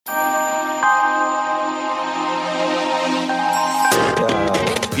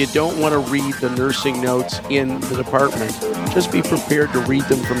you don't want to read the nursing notes in the department, just be prepared to read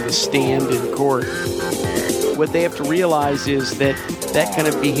them from the stand in court. What they have to realize is that that kind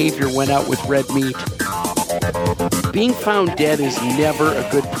of behavior went out with red meat. Being found dead is never a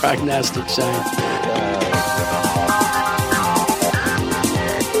good prognostic sign.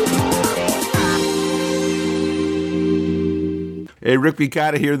 Hey, Rick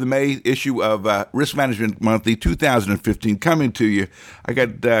Picata here, the May issue of Risk Management Monthly 2015 coming to you. I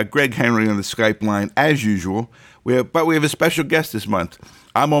got Greg Henry on the Skype line, as usual. But we have a special guest this month.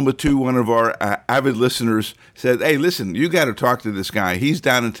 I'm on with two. One of our avid listeners said, hey, listen, you got to talk to this guy. He's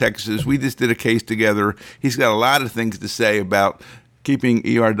down in Texas. We just did a case together. He's got a lot of things to say about keeping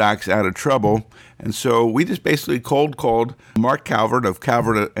ER docs out of trouble. And so we just basically cold called Mark Calvert of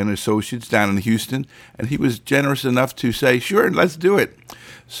Calvert and Associates down in Houston, and he was generous enough to say, sure, let's do it.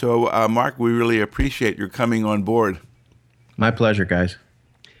 So, Mark, we really appreciate your coming on board. My pleasure, guys.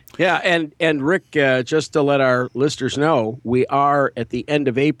 Yeah, and Rick, just to let our listeners know, we are at the end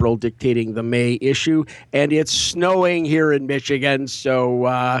of April dictating the May issue, and it's snowing here in Michigan, so,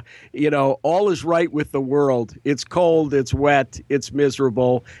 all is right with the world. It's cold, it's wet, it's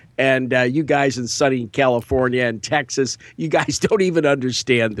miserable, and you guys in sunny California and Texas, you guys don't even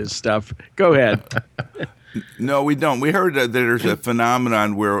understand this stuff. Go ahead. No, we don't. We heard that there's a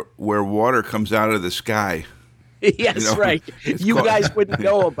phenomenon where water comes out of the sky. Yes, right. You guys wouldn't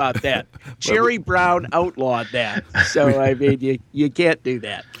know about that. Jerry Brown outlawed that. So, I mean, you can't do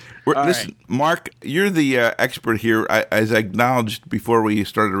that. Listen, right. Mark, you're the expert here. As I acknowledged before we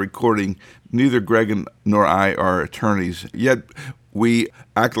started recording, neither Greg nor I are attorneys, yet we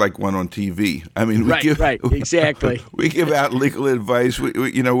act like one on TV. I mean, exactly. We give out legal advice.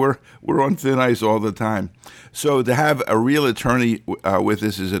 We're on thin ice all the time. So to have a real attorney with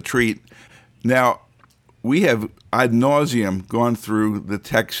us is a treat. Now, we have ad nauseum gone through the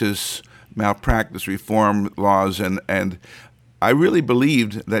Texas malpractice reform laws, and I really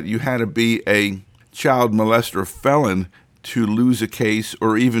believed that you had to be a child molester felon to lose a case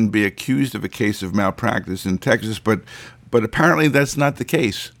or even be accused of a case of malpractice in Texas, but apparently that's not the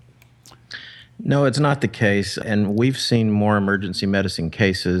case. No, it's not the case, and we've seen more emergency medicine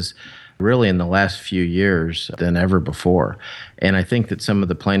cases really in the last few years than ever before. And I think that some of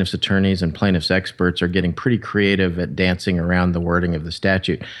the plaintiffs' attorneys and plaintiffs' experts are getting pretty creative at dancing around the wording of the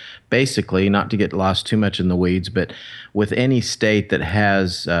statute. Basically, not to get lost too much in the weeds, but with any state that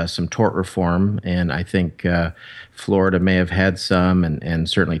has some tort reform, and I think Florida may have had some, and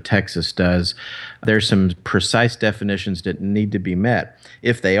certainly Texas does, there's some precise definitions that need to be met.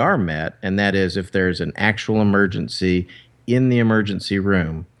 If they are met, and that is if there's an actual emergency in the emergency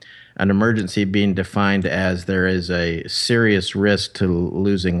room, an emergency being defined as there is a serious risk to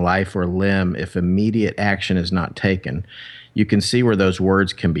losing life or limb if immediate action is not taken, you can see where those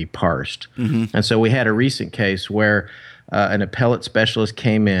words can be parsed. Mm-hmm. And so we had a recent case where an appellate specialist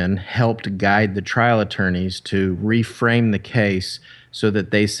came in, helped guide the trial attorneys to reframe the case so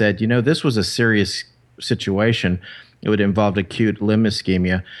that they said, this was a serious situation. It would involve acute limb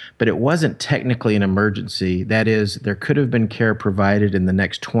ischemia, but it wasn't technically an emergency. That is, there could have been care provided in the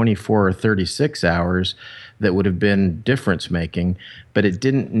next 24 or 36 hours that would have been difference-making, but it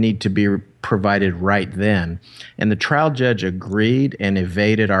didn't need to be provided right then. And the trial judge agreed and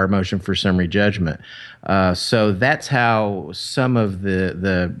evaded our motion for summary judgment. So that's how some of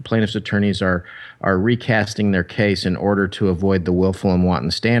the plaintiff's attorneys are recasting their case in order to avoid the willful and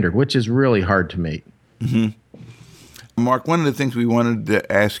wanton standard, which is really hard to meet. Mm-hmm. Mark, one of the things we wanted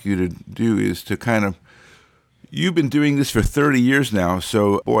to ask you to do is to you've been doing this for 30 years now,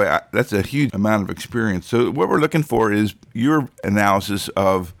 so boy, that's a huge amount of experience. So what we're looking for is your analysis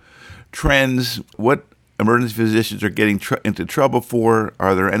of trends, what emergency physicians are getting into trouble for.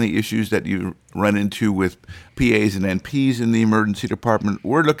 Are there any issues that you run into with PAs and NPs in the emergency department?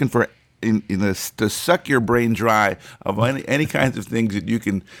 We're looking for to suck your brain dry of any kinds of things that you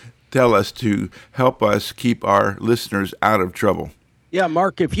can tell us to help us keep our listeners out of trouble. Yeah,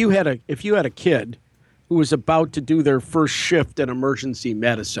 Mark, if you had a kid who was about to do their first shift in emergency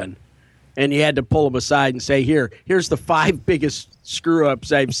medicine, and you had to pull them aside and say, here's the 5 biggest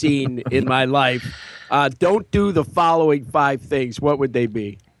screw-ups I've seen in my life. Don't do the following 5 things. What would they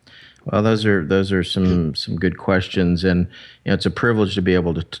be? Well, those are some good questions, and it's a privilege to be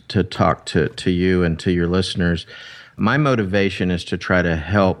able to talk to you and to your listeners. My motivation is to try to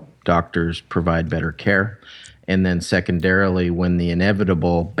help doctors provide better care. And then secondarily, when the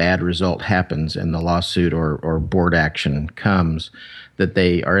inevitable bad result happens and the lawsuit or board action comes, that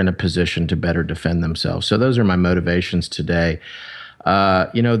they are in a position to better defend themselves. So those are my motivations today.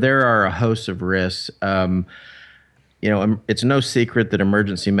 There are a host of risks. It's no secret that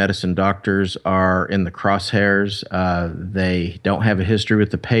emergency medicine doctors are in the crosshairs. They don't have a history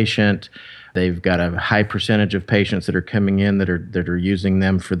with the patient. They've got a high percentage of patients that are coming in that are using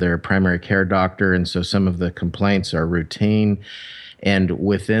them for their primary care doctor, and so some of the complaints are routine. And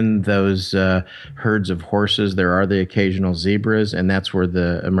within those herds of horses, there are the occasional zebras, and that's where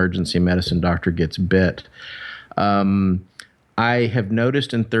the emergency medicine doctor gets bit. I have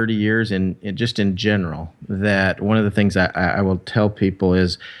noticed in 30 years, just in general, that one of the things I will tell people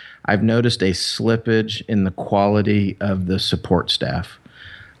is I've noticed a slippage in the quality of the support staff.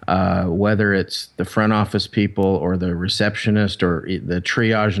 Whether it's the front office people or the receptionist or the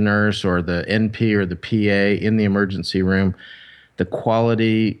triage nurse or the NP or the PA in the emergency room, the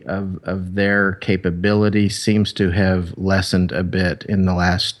quality of their capability seems to have lessened a bit in the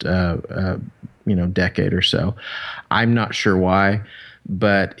last decade or so. I'm not sure why,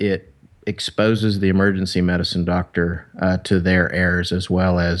 but it exposes the emergency medicine doctor to their errors as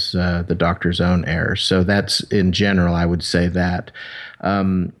well as the doctor's own errors. So that's, in general, I would say that.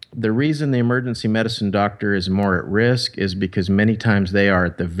 The reason the emergency medicine doctor is more at risk is because many times they are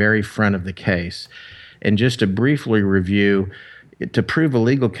at the very front of the case. And just to briefly review, to prove a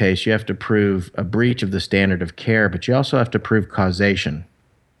legal case, you have to prove a breach of the standard of care, but you also have to prove causation.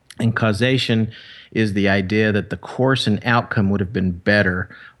 And causation is the idea that the course and outcome would have been better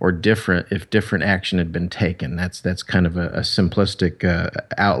or different if different action had been taken. That's kind of a simplistic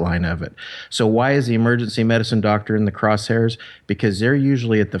outline of it. So why is the emergency medicine doctor in the crosshairs? Because they're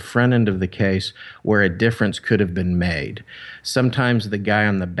usually at the front end of the case where a difference could have been made. Sometimes the guy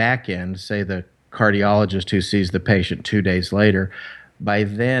on the back end, say the cardiologist who sees the patient 2 days later, by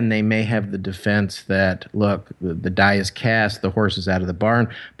then they may have the defense that, look, the die is cast, the horse is out of the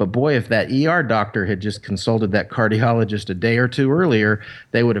barn. But boy, if that ER doctor had just consulted that cardiologist a day or two earlier,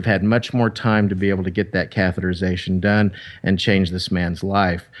 they would have had much more time to be able to get that catheterization done and change this man's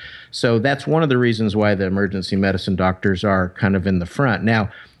life. So that's one of the reasons why the emergency medicine doctors are kind of in the front.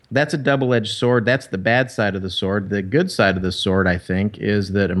 Now, that's a double-edged sword. That's the bad side of the sword. The good side of the sword, I think,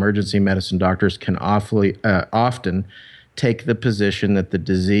 is that emergency medicine doctors can often take the position that the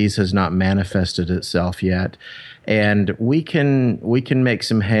disease has not manifested itself yet. And we can make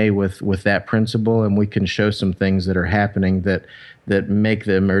some hay with that principle, and we can show some things that are happening that make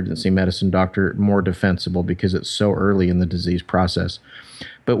the emergency medicine doctor more defensible because it's so early in the disease process.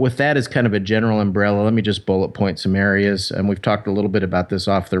 But with that as kind of a general umbrella, let me just bullet point some areas. And we've talked a little bit about this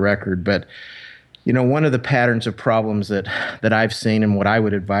off the record, but one of the patterns of problems that I've seen and what I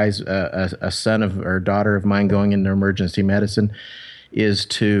would advise a son of or daughter of mine going into emergency medicine is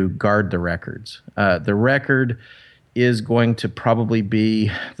to guard the records. The record is going to probably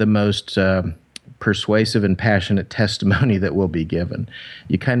be the most persuasive and passionate testimony that will be given.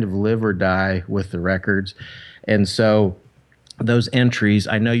 You kind of live or die with the records. And so those entries,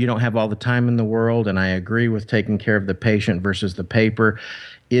 I know you don't have all the time in the world, and I agree with taking care of the patient versus the paper.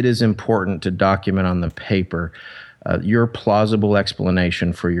 It is important to document on the paper your plausible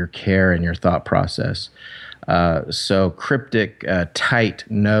explanation for your care and your thought process. So cryptic, tight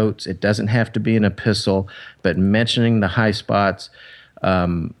notes. It doesn't have to be an epistle, but mentioning the high spots,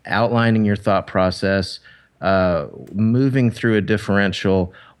 outlining your thought process, moving through a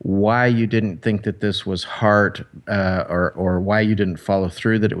differential, why you didn't think that this was heart, or why you didn't follow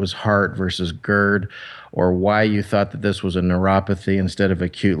through that it was heart versus GERD, or why you thought that this was a neuropathy instead of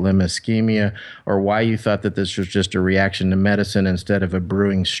acute limb ischemia, or why you thought that this was just a reaction to medicine instead of a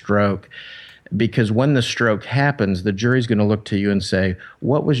brewing stroke. Because when the stroke happens, the jury's going to look to you and say,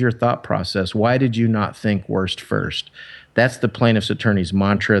 what was your thought process? Why did you not think worst first? That's the plaintiff's attorney's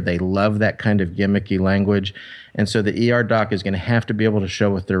mantra. They love that kind of gimmicky language. And so the ER doc is going to have to be able to show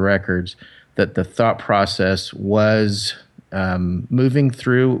with their records that the thought process was moving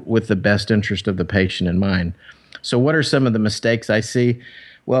through with the best interest of the patient in mind. So what are some of the mistakes I see?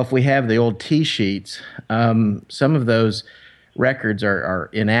 Well, if we have the old T-sheets, some of those records are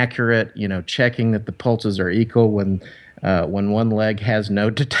inaccurate, checking that the pulses are equal when one leg has no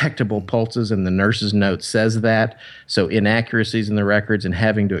detectable pulses and the nurse's note says that. So inaccuracies in the records and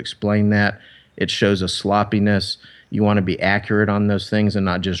having to explain that, it shows a sloppiness. You want to be accurate on those things and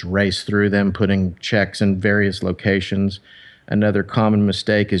not just race through them, putting checks in various locations. Another common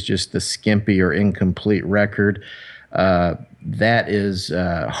mistake is just the skimpy or incomplete record. That is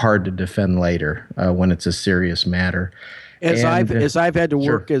hard to defend later when it's a serious matter. As I've had to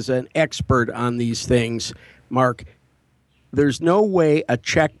work as an expert on these things, Mark, there's no way a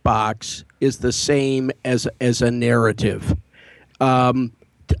checkbox is the same as a narrative.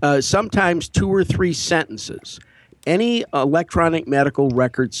 Sometimes 2 or 3 sentences any electronic medical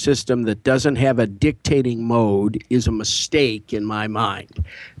record system that doesn't have a dictating mode is a mistake in my mind,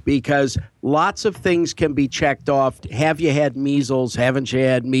 because lots of things can be checked off. Have you had measles? Haven't you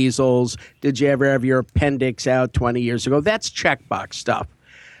had measles? Did you ever have your appendix out 20 years ago? That's checkbox stuff.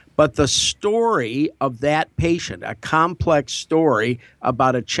 But the story of that patient, a complex story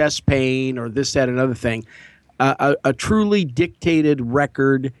about a chest pain or this, that, another thing, a truly dictated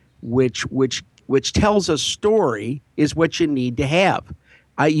record which tells a story is what you need to have.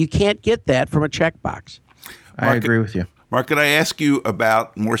 You can't get that from a checkbox. I agree with you. Mark, could I ask you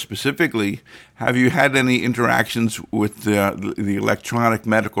about, more specifically, have you had any interactions with the electronic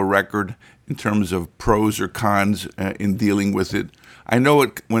medical record in terms of pros or cons in dealing with it? I know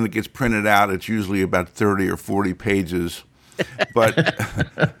when it gets printed out, it's usually about 30 or 40 pages, but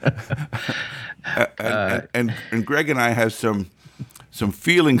and Greg and I have some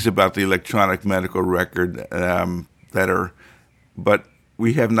feelings about the electronic medical record but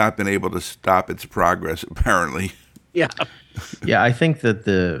we have not been able to stop its progress, apparently. Yeah. Yeah, I think that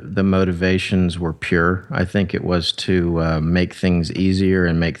the motivations were pure. I think it was to make things easier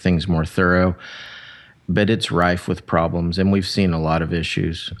and make things more thorough. But it's rife with problems, and we've seen a lot of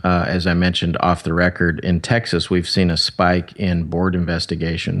issues. As I mentioned off the record, in Texas, we've seen a spike in board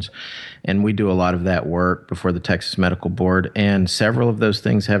investigations, and we do a lot of that work before the Texas Medical Board, and several of those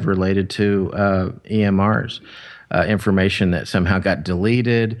things have related to EMRs, information that somehow got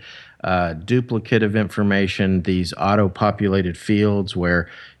deleted, duplicative information, these auto-populated fields where,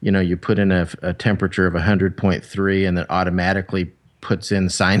 you put in a temperature of 100.3 and that automatically puts in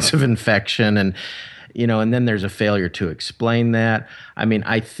signs of infection, and then there's a failure to explain that. I mean,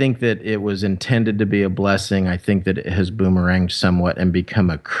 I think that it was intended to be a blessing. I think that it has boomeranged somewhat and become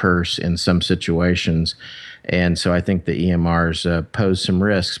a curse in some situations. And so I think the EMRs pose some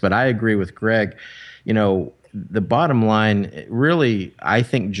risks. But I agree with Greg. The bottom line, really, I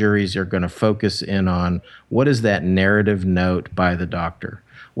think juries are going to focus in on what is that narrative note by the doctor?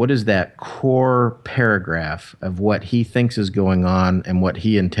 What is that core paragraph of what he thinks is going on and what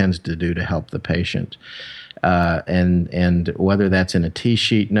he intends to do to help the patient? And whether that's in a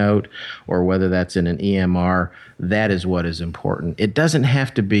T-sheet note or whether that's in an EMR, that is what is important. It doesn't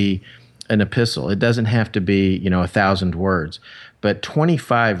have to be an epistle. It doesn't have to be, 1,000 words, but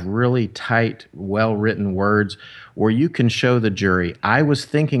 25 really tight, well-written words where you can show the jury, I was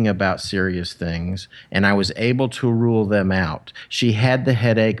thinking about serious things and I was able to rule them out. She had the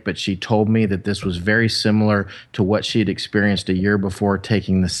headache, but she told me that this was very similar to what she had experienced a year before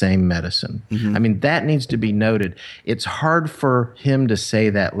taking the same medicine. Mm-hmm. I mean, that needs to be noted. It's hard for him to say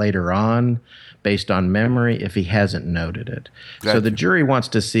that later on based on memory if he hasn't noted it. Gotcha. So the jury wants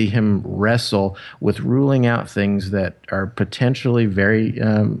to see him wrestle with ruling out things that are potentially very,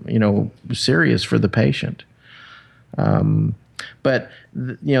 serious for the patient. But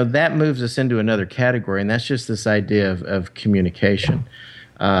that moves us into another category, and that's just this idea of communication.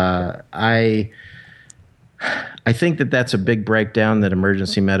 I think that's a big breakdown that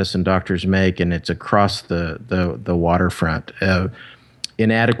emergency medicine doctors make, and it's across the waterfront.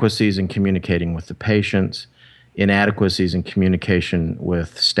 Inadequacies in communicating with the patients, inadequacies in communication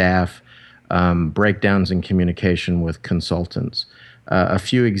with staff, breakdowns in communication with consultants. A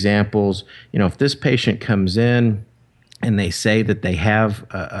few examples, if this patient comes in and they say that they have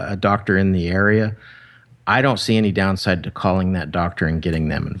a doctor in the area, I don't see any downside to calling that doctor and getting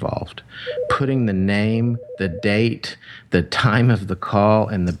them involved. Putting the name, the date, the time of the call,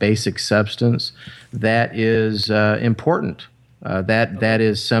 and the basic substance, that is important. That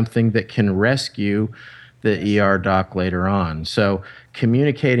is something that can rescue the ER doc later on. So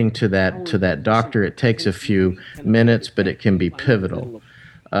communicating to that doctor, it takes a few minutes, but it can be pivotal.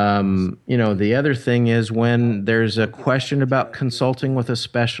 The other thing is when there's a question about consulting with a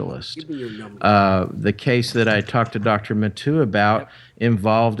specialist. The case that I talked to Dr. Matu about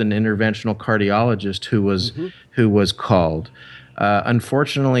involved an interventional cardiologist who was called.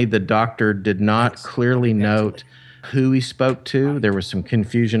 Unfortunately, the doctor did not clearly note who he spoke to. There was some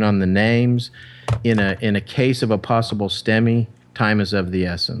confusion on the names. In a case of a possible STEMI, time is of the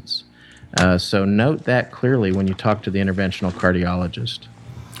essence. So note that clearly when you talk to the interventional cardiologist.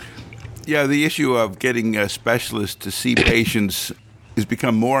 Yeah, the issue of getting a specialist to see patients has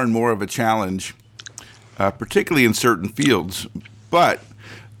become more and more of a challenge, particularly in certain fields. But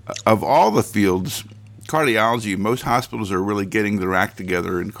of all the fields, cardiology, most hospitals are really getting their act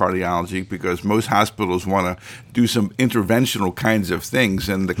together in cardiology because most hospitals want to do some interventional kinds of things,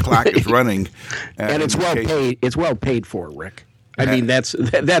 and the clock is running. And it's well paid. It's well paid for, Rick. I mean, that's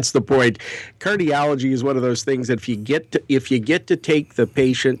the point. Cardiology is one of those things that if you get to take the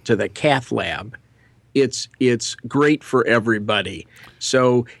patient to the cath lab it's great for everybody.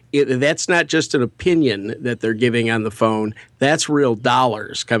 So that's not just an opinion that they're giving on the phone. That's real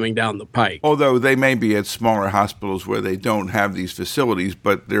dollars coming down the pike. Although they may be at smaller hospitals where they don't have these facilities,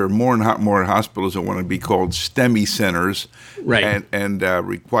 but there are more and more hospitals that want to be called STEMI centers, right, and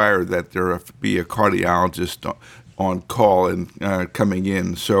require that there be a cardiologist on call and coming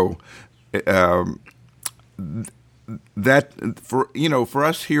in. So that for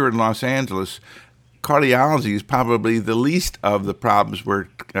us here in Los Angeles, cardiology is probably the least of the problems where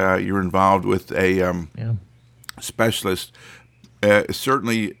you're involved with a specialist.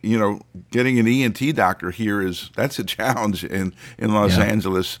 Certainly, getting an ENT doctor here that's a challenge in Los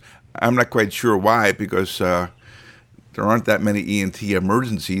Angeles. I'm not quite sure why, because there aren't that many ENT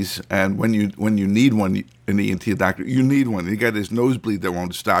emergencies, and when you need an ENT doctor, you need one. You got this nosebleed that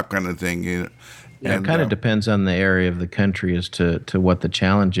won't stop, kind of thing. Yeah, it kind of depends on the area of the country as to what the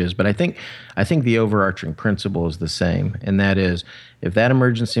challenge is. But I think the overarching principle is the same, and that is, if that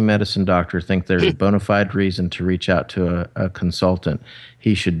emergency medicine doctor thinks there's a bona fide reason to reach out to a consultant,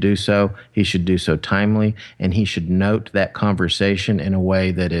 he should do so. He should do so timely, and he should note that conversation in a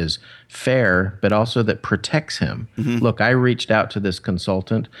way that is fair, but also that protects him. Mm-hmm. Look, I reached out to this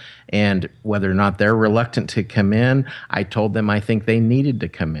consultant, and whether or not they're reluctant to come in, I told them I think they needed to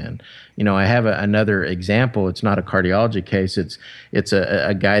come in. I have another example. It's not a cardiology case. It's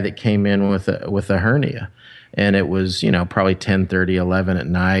a guy that came in with a hernia, and it was probably 10:30, 11 at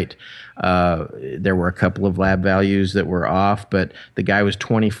night. There were a couple of lab values that were off, but the guy was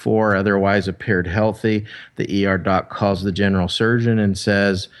 24, otherwise appeared healthy. The ER doc calls the general surgeon and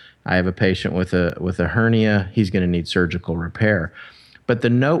says, "I have a patient with a hernia. He's going to need surgical repair." But the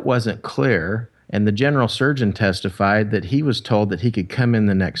note wasn't clear. And the general surgeon testified that he was told that he could come in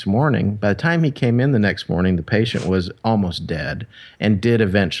the next morning. By the time he came in the next morning, the patient was almost dead and did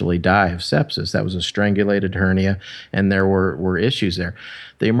eventually die of sepsis. That was a strangulated hernia, and there were issues there.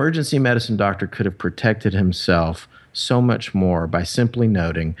 The emergency medicine doctor could have protected himself so much more by simply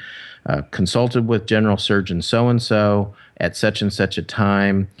noting, consulted with general surgeon so-and-so at such and such a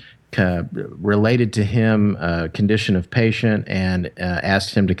time, related to him condition of patient, and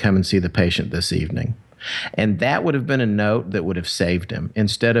asked him to come and see the patient this evening. And that would have been a note that would have saved him,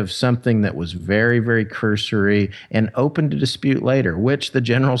 instead of something that was very, very cursory and open to dispute later, which the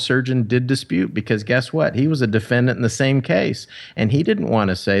general surgeon did dispute, because guess what? He was a defendant in the same case, and he didn't want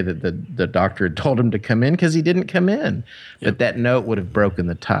to say that the doctor had told him to come in, because he didn't come in. Yep. But that note would have broken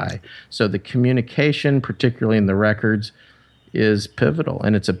the tie. So the communication, particularly in the records, is pivotal,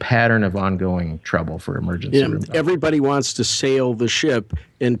 and it's a pattern of ongoing trouble for emergency room doctors. Everybody wants to sail the ship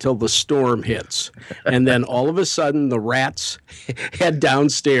until the storm hits, and then all of a sudden the rats head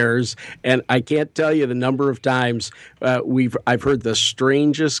downstairs. And I can't tell you the number of times I've heard the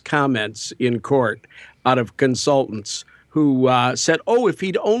strangest comments in court out of consultants who said, "Oh, if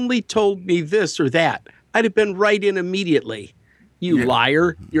he'd only told me this or that, I'd have been right in immediately." You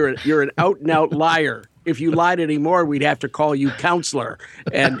liar! You're an out and out liar. If you lied anymore, we'd have to call you counselor.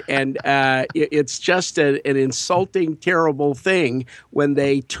 And it's just an insulting, terrible thing when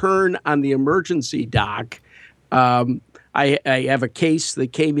they turn on the emergency doc. I have a case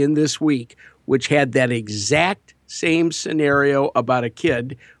that came in this week which had that exact same scenario about a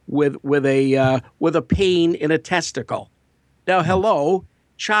kid with a pain in a testicle. Now, hello,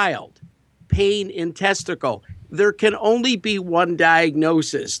 child, pain in testicle. There can only be one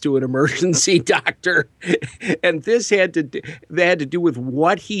diagnosis to an emergency doctor, and this had to do with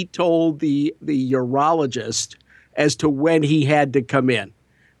what he told the urologist as to when he had to come in.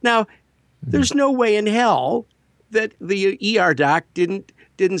 Now, there's no way in hell that the ER doc didn't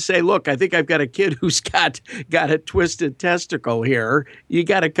say, "Look, I think I've got a kid who's got a twisted testicle here. You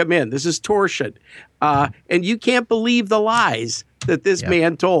got to come in. This is torsion," and you can't believe the lies that this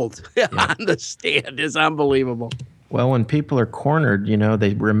man told on the stand. Is unbelievable. Well, when people are cornered,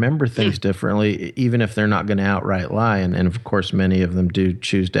 they remember things differently, even if they're not going to outright lie. And of course, many of them do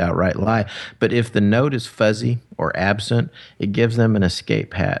choose to outright lie. But if the note is fuzzy or absent, it gives them an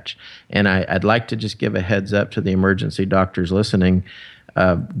escape hatch. And I'd like to just give a heads up to the emergency doctors listening.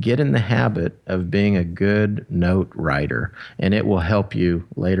 Get in the habit of being a good note writer, and it will help you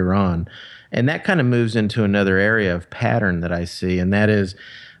later on. And that kind of moves into another area of pattern that I see, and that is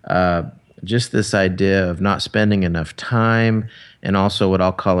just this idea of not spending enough time, and also what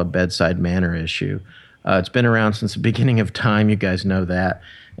I'll call a bedside manner issue. It's been around since the beginning of time. You guys know that.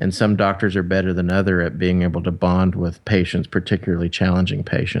 And some doctors are better than others at being able to bond with patients, particularly challenging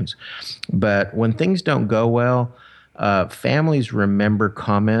patients. But when things don't go well, families remember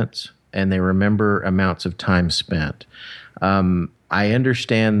comments, and they remember amounts of time spent. I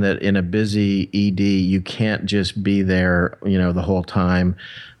understand that in a busy ED, you can't just be there, the whole time.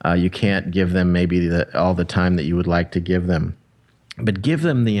 You can't give them maybe all the time that you would like to give them. But give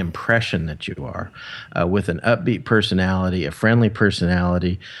them the impression that you are, with an upbeat personality, a friendly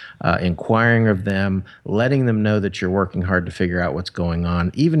personality, inquiring of them, letting them know that you're working hard to figure out what's going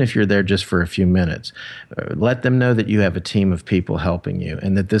on, even if you're there just for a few minutes. Let them know that you have a team of people helping you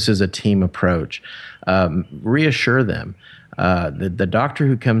and that this is a team approach. Reassure them. The doctor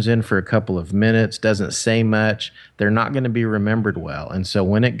who comes in for a couple of minutes doesn't say much. They're not going to be remembered well. And so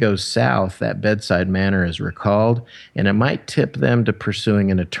when it goes south, that bedside manner is recalled, and it might tip them to pursuing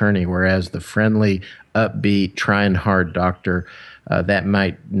an attorney, whereas the friendly, upbeat, trying hard doctor, that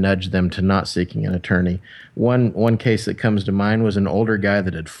might nudge them to not seeking an attorney. One case that comes to mind was an older guy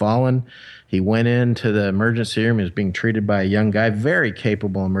that had fallen. He went into the emergency room. He was being treated by a young guy, very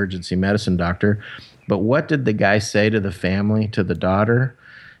capable emergency medicine doctor. But what did the guy say to the family, to the daughter?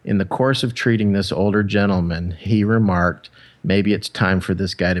 In the course of treating this older gentleman, he remarked, maybe it's time for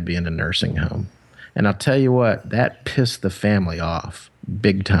this guy to be in a nursing home. And I'll tell you what, that pissed the family off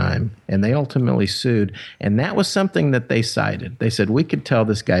big time. And they ultimately sued. And that was something that they cited. They said, we could tell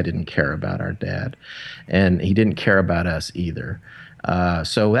this guy didn't care about our dad. And he didn't care about us either.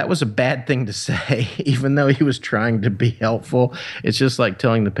 So that was a bad thing to say, even though he was trying to be helpful. It's just like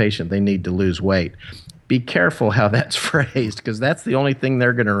telling the patient they need to lose weight. Be careful how that's phrased, because that's the only thing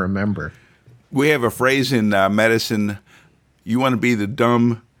they're going to remember. We have a phrase in medicine, you want to be the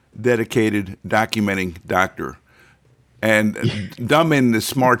dumb, dedicated, documenting doctor. And dumb in the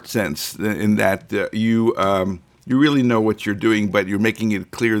smart sense, in that you really know what you're doing, but you're making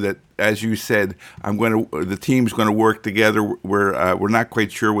it clear that, as you said, the team's going to work together. We're not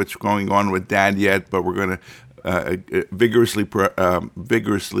quite sure what's going on with Dad yet, but we're going to vigorously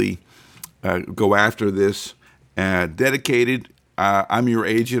go after this. Dedicated. I'm your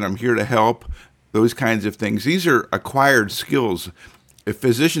agent. I'm here to help. Those kinds of things. These are acquired skills. If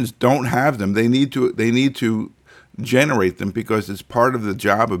physicians don't have them, they need to generate them, because it's part of the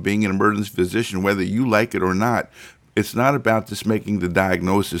job of being an emergency physician, whether you like it or not. It's not about just making the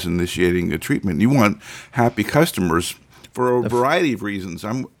diagnosis, initiating the treatment. You want happy customers for a variety of reasons.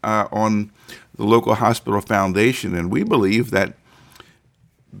 I'm on the local hospital foundation, and we believe that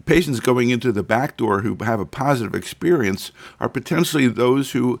patients going into the back door who have a positive experience are potentially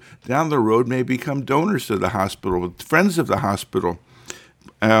those who down the road may become donors to the hospital, friends of the hospital.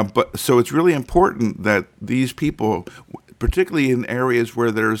 But so it's really important that these people, particularly in areas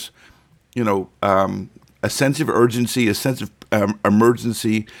where there's, a sense of urgency, a sense of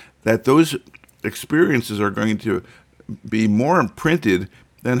emergency, that those experiences are going to be more imprinted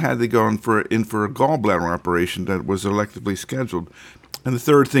than had they gone in for a gallbladder operation that was electively scheduled. And the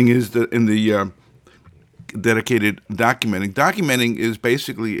third thing is that in the dedicated documenting. Documenting is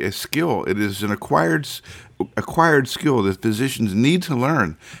basically a skill. It is an acquired skill that physicians need to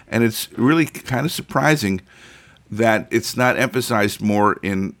learn, and it's really kind of surprising that it's not emphasized more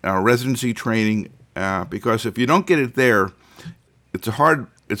in residency training. Because if you don't get it there, it's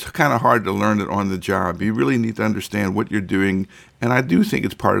kind of hard to learn it on the job. You really need to understand what you're doing, and I do think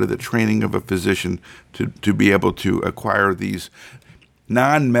it's part of the training of a physician to be able to acquire these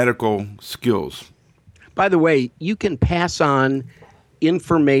non-medical skills. By the way, you can pass on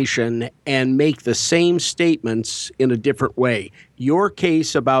information and make the same statements in a different way. Your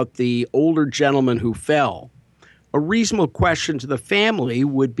case about the older gentleman who fell, a reasonable question to the family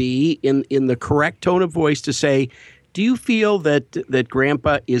would be in the correct tone of voice to say, do you feel that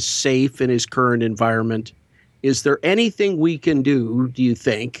Grandpa is safe in his current environment? Is there anything we can do you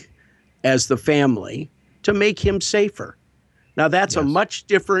think, as the family, to make him safer? Now, that's a much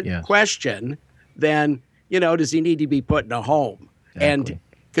different question than, does he need to be put in a home? Exactly. And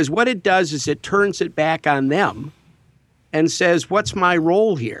because what it does is it turns it back on them and says, what's my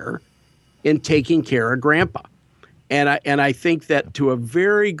role here in taking care of Grandpa? And I think that to a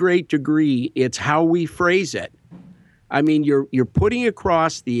very great degree, it's how we phrase it. I mean, you're putting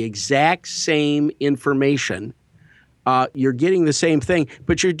across the exact same information. You're getting the same thing,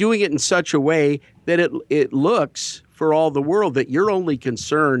 but you're doing it in such a way that it looks for all the world that your only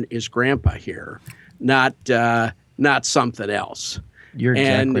concern is Grandpa here, not something else. You're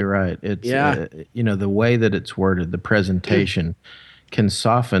exactly right. It's the way that it's worded, the presentation can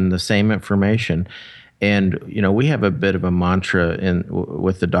soften the same information. And, we have a bit of a mantra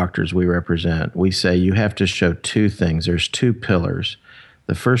with the doctors we represent. We say you have to show two things. There's two pillars.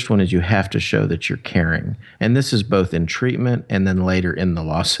 The first one is you have to show that you're caring. And this is both in treatment and then later in the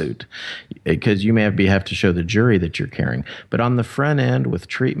lawsuit, because you may have to show the jury that you're caring. But on the front end with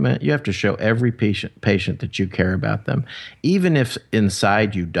treatment, you have to show every patient that you care about them, even if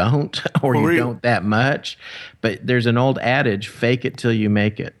inside you don't, or you don't that much. But there's an old adage, fake it till you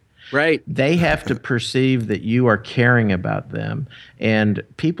make it. Right. They have to perceive that you are caring about them. And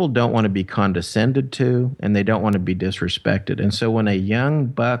people don't want to be condescended to, and they don't want to be disrespected. And so when a young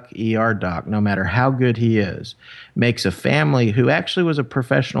buck ER doc, no matter how good he is, makes a family who actually was a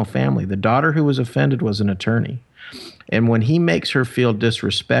professional family, the daughter who was offended was an attorney. And when he makes her feel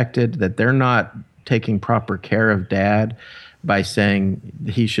disrespected, that they're not taking proper care of dad, by saying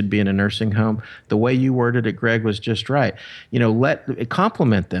he should be in a nursing home. The way you worded it, Greg, was just right.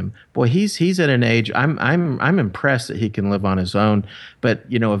 Compliment them. Boy, he's at an age. I'm impressed that he can live on his own. But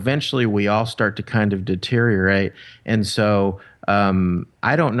eventually we all start to kind of deteriorate, and so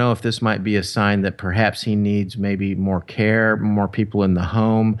I don't know if this might be a sign that perhaps he needs maybe more care, more people in the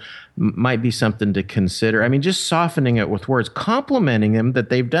home. Might be something to consider. I mean, just softening it with words, complimenting them that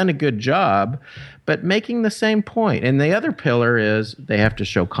they've done a good job, but making the same point. And the other pillar is they have to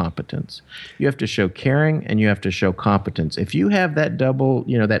show competence. You have to show caring and you have to show competence. If you have that double,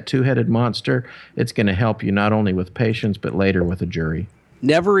 that two-headed monster, it's going to help you not only with patients, but later with a jury.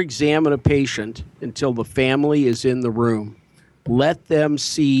 Never examine a patient until the family is in the room. Let them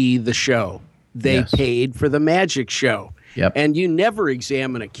see the show. They paid for the magic show. Yep. And you never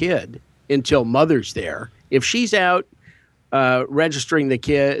examine a kid until mother's there. If she's out registering the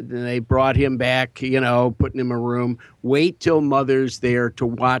kid and they brought him back, putting him in a room, wait till mother's there to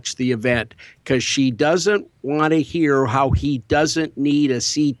watch the event, because she doesn't want to hear how he doesn't need a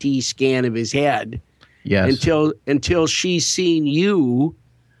CT scan of his head until she's seen you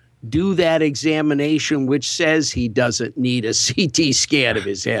do that examination which says he doesn't need a CT scan of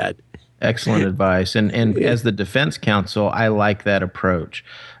his head. Excellent advice. And as the defense counsel, I like that approach.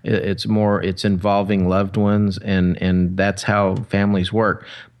 It's involving loved ones, and that's how families work.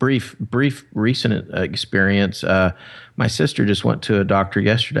 Brief recent experience. My sister just went to a doctor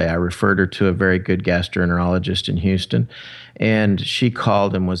yesterday. I referred her to a very good gastroenterologist in Houston, and she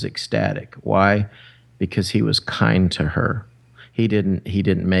called and was ecstatic. Why? Because he was kind to her. He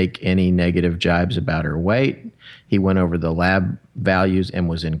didn't make any negative jibes about her weight. He went over the lab values and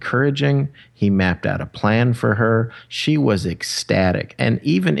was encouraging. He mapped out a plan for her. She was ecstatic. And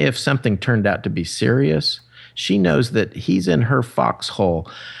even if something turned out to be serious, she knows that he's in her foxhole.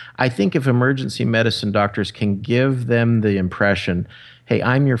 I think if emergency medicine doctors can give them the impression, hey,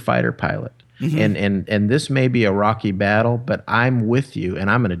 I'm your fighter pilot. Mm-hmm. And this may be a rocky battle, but I'm with you, and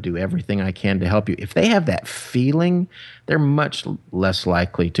I'm going to do everything I can to help you. If they have that feeling, they're much less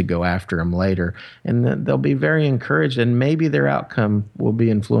likely to go after him later, and they'll be very encouraged, and maybe their outcome will be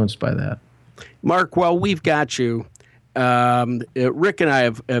influenced by that. Mark, well, we've got you. Rick and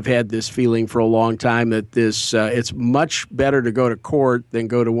I have had this feeling for a long time that it's much better to go to court than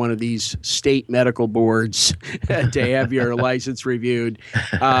go to one of these state medical boards to have your license reviewed.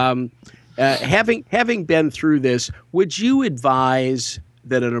 Having been through this, would you advise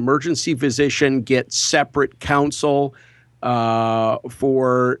that an emergency physician get separate counsel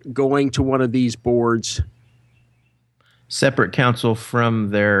for going to one of these boards? Separate counsel from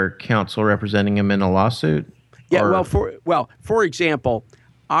their counsel representing them in a lawsuit? Yeah, for example,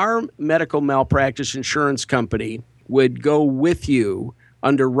 our medical malpractice insurance company would go with you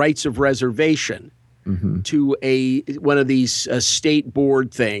under rights of reservation to one of these state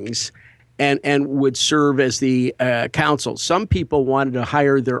board things. And would serve as the counsel. Some people wanted to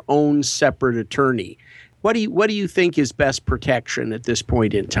hire their own separate attorney. What do you think is best protection at this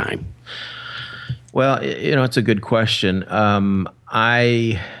point in time? Well, it's a good question.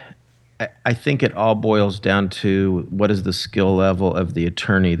 I think it all boils down to what is the skill level of the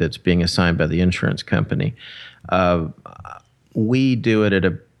attorney that's being assigned by the insurance company. We do it at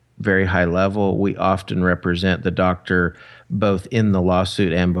a very high level. We often represent the doctor both in the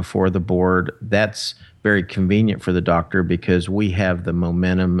lawsuit and before the board. That's very convenient for the doctor because we have the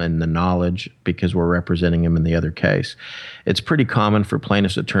momentum and the knowledge because we're representing him in the other case. It's pretty common for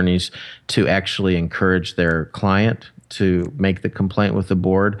plaintiffs' attorneys to actually encourage their client to make the complaint with the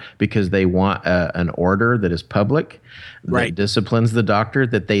board because they want an order that is public, that disciplines the doctor,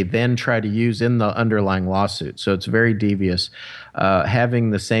 that they then try to use in the underlying lawsuit. So it's very devious.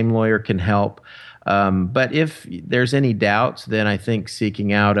 Having the same lawyer can help. But if there's any doubts, then I think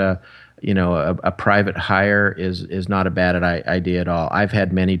seeking out a private hire is not a bad idea at all. I've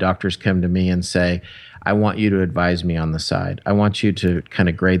had many doctors come to me and say, I want you to advise me on the side. I want you to kind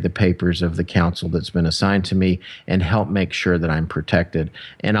of grade the papers of the counsel that's been assigned to me and help make sure that I'm protected.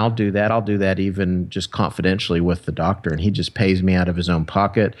 And I'll do that. I'll do that even just confidentially with the doctor. And he just pays me out of his own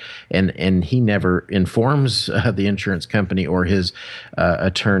pocket. And he never informs the insurance company or his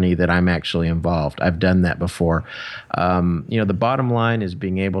attorney that I'm actually involved. I've done that before. The bottom line is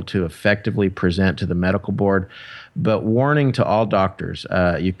being able to effectively present to the medical board. But warning to all doctors,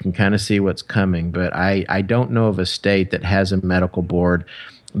 you can kind of see what's coming, but I don't know of a state that has a medical board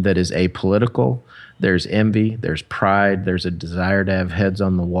that is apolitical. There's envy, there's pride, there's a desire to have heads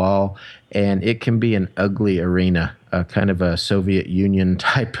on the wall, and it can be an ugly arena, kind of a Soviet Union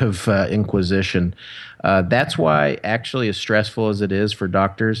type of inquisition. That's why, actually, as stressful as it is for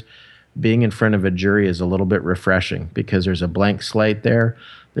doctors, being in front of a jury is a little bit refreshing because there's a blank slate there.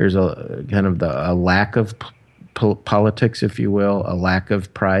 There's a kind of a lack of politics, if you will, a lack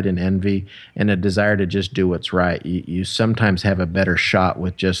of pride and envy, and a desire to just do what's right. You sometimes have a better shot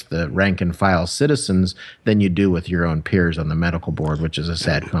with just the rank and file citizens than you do with your own peers on the medical board, which is a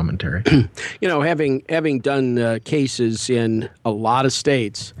sad commentary. Having done cases in a lot of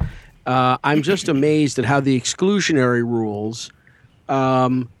states, I'm just amazed at how the exclusionary rules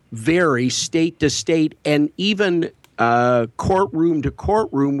vary state to state and even courtroom to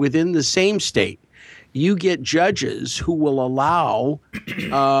courtroom within the same state. You get judges who will allow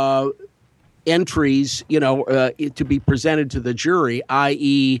entries, to be presented to the jury,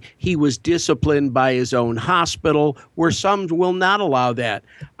 i.e., he was disciplined by his own hospital, where some will not allow that.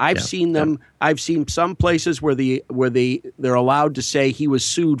 I've seen them. I've seen some places where they're allowed to say he was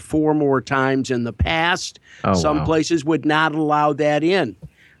sued 4 more times in the past. Some places would not allow that in.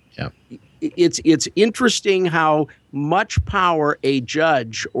 Yeah. It's interesting how much power a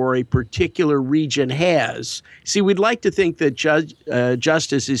judge or a particular region has. See, we'd like to think that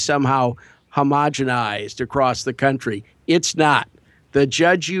justice is somehow homogenized across the country. It's not. The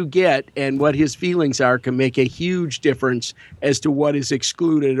judge you get and what his feelings are can make a huge difference as to what is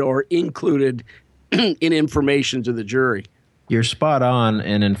excluded or included in information to the jury. You're spot on,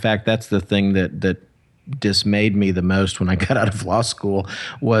 and in fact, that's the thing that dismayed me the most when I got out of law school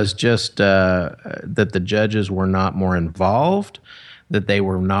was just that the judges were not more involved, that they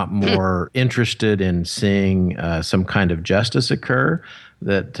were not more interested in seeing some kind of justice occur,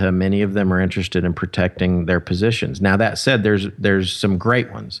 that many of them are interested in protecting their positions. Now, that said, there's some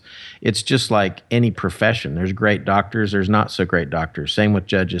great ones. It's just like any profession. There's great doctors, there's not so great doctors. Same with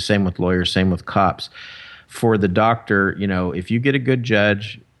judges, same with lawyers, same with cops. For the doctor, if you get a good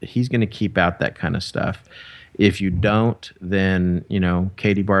judge, he's going to keep out that kind of stuff. If you don't, then,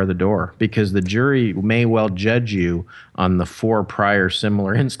 Katie, bar the door, because the jury may well judge you on the 4 prior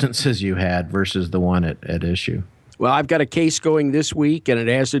similar instances you had versus the one at issue. Well, I've got a case going this week, and it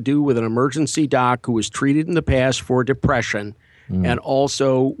has to do with an emergency doc who was treated in the past for depression and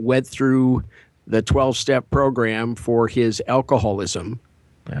also went through the 12-step program for his alcoholism.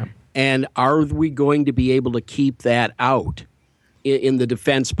 Yeah. And are we going to be able to keep that out in the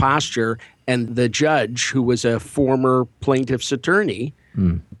defense posture? And the judge, who was a former plaintiff's attorney,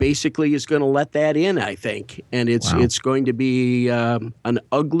 basically is going to let that in, I think. And it's going to be an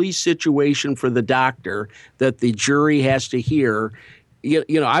ugly situation for the doctor that the jury has to hear.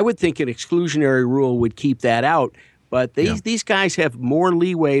 I would think an exclusionary rule would keep that out, but these guys have more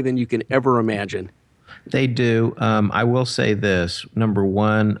leeway than you can ever imagine. They do. I will say this. Number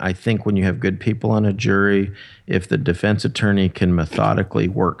one, I think when you have good people on a jury, if the defense attorney can methodically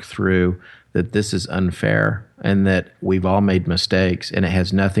work through that this is unfair and that we've all made mistakes and it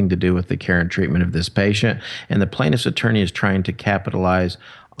has nothing to do with the care and treatment of this patient, and the plaintiff's attorney is trying to capitalize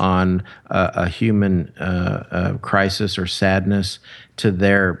on a human crisis or sadness to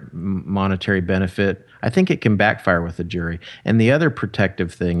their monetary benefit, I think it can backfire with the jury. And the other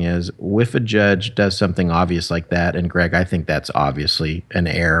protective thing is, if a judge does something obvious like that, and Greg, I think that's obviously an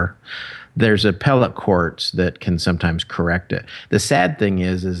error, there's appellate courts that can sometimes correct it. The sad thing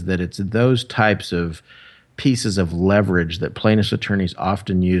is that it's those types of pieces of leverage that plaintiff's attorneys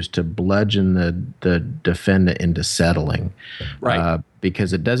often use to bludgeon the defendant into settling. Right.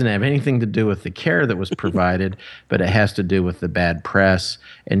 Because it doesn't have anything to do with the care that was provided, but it has to do with the bad press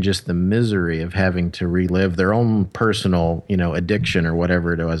and just the misery of having to relive their own personal, addiction or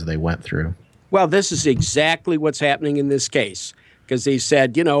whatever it was they went through. Well, this is exactly what's happening in this case, because they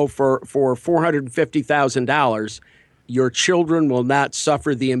said, for $450,000, your children will not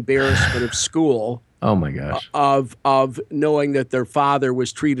suffer the embarrassment of school. Oh my gosh. Of knowing that their father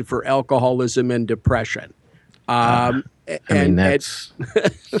was treated for alcoholism and depression.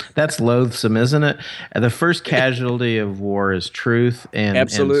 That's loathsome, isn't it? The first casualty of war is truth, and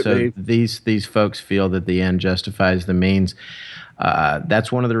absolutely. And so these folks feel that the end justifies the means.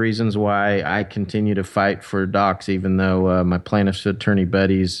 That's one of the reasons why I continue to fight for docs, even though my plaintiff's attorney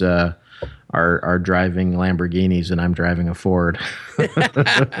buddies are driving Lamborghinis and I'm driving a Ford.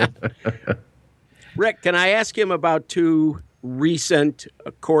 Rick, can I ask him about two recent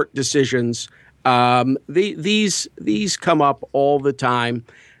court decisions? These come up all the time.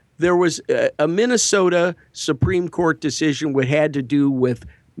 There was a Minnesota Supreme Court decision which had to do with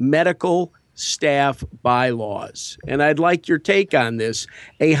medical staff bylaws. And I'd like your take on this.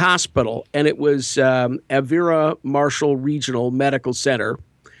 A hospital, and it was Avera Marshall Regional Medical Center,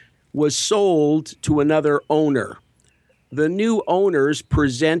 was sold to another owner. The new owners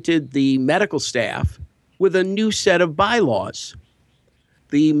presented the medical staff with a new set of bylaws.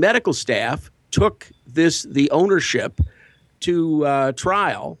 The medical staff took the ownership to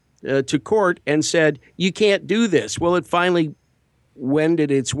trial, to court, and said, you can't do this. Well, it finally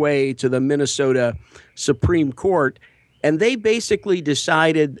wended its way to the Minnesota Supreme Court, and they basically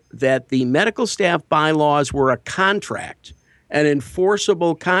decided that the medical staff bylaws were a contract, an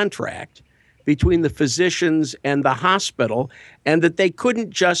enforceable contract between the physicians and the hospital, and that they couldn't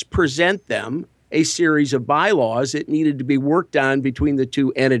just present them a series of bylaws. It needed to be worked on between the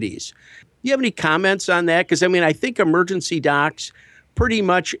two entities. Do you have any comments on that? Because, I think emergency docs pretty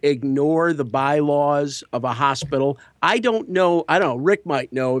much ignore the bylaws of a hospital. I don't know, Rick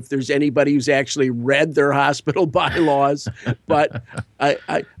might know if there's anybody who's actually read their hospital bylaws, but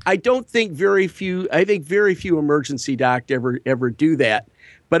I don't think very few emergency docs ever do that.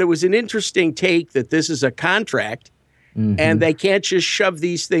 But it was an interesting take that this is a contract, and they can't just shove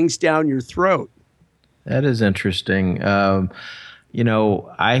these things down your throat. That is interesting. I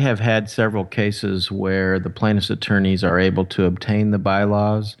have had several cases where the plaintiff's attorneys are able to obtain the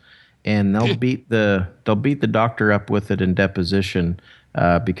bylaws, and they'll beat the doctor up with it in deposition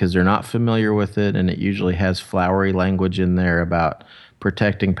because they're not familiar with it, and it usually has flowery language in there about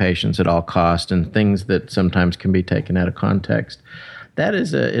protecting patients at all costs and things that sometimes can be taken out of context. That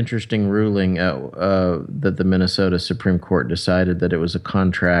is an interesting ruling that the Minnesota Supreme Court decided that it was a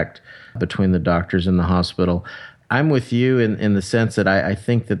contract between the doctors and the hospital. I'm with you in the sense that I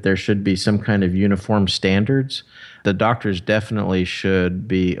think that there should be some kind of uniform standards. The doctors definitely should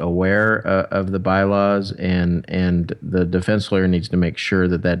be aware of the bylaws, and the defense lawyer needs to make sure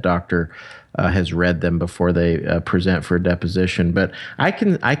that doctor has read them before they present for a deposition. But I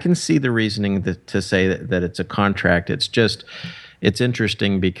can see the reasoning to say that it's a contract. It's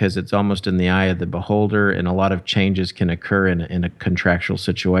interesting because it's almost in the eye of the beholder, and a lot of changes can occur in a contractual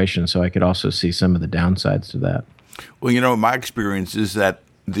situation. So I could also see some of the downsides to that. Well, my experience is that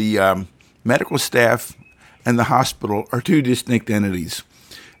the medical staff and the hospital are two distinct entities.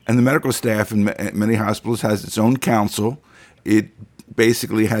 And the medical staff in many hospitals has its own counsel. It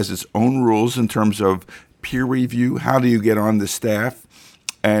basically has its own rules in terms of peer review. How do you get on the staff?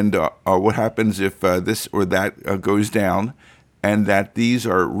 And what happens if this or that goes down? And that these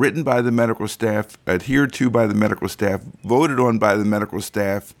are written by the medical staff, adhered to by the medical staff, voted on by the medical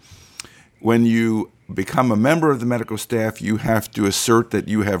staff. When you become a member of the medical staff, you have to assert that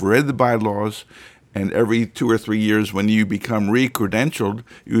you have read the bylaws, and every 2 or 3 years when you become re-credentialed,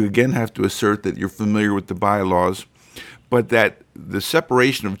 you again have to assert that you're familiar with the bylaws. But that the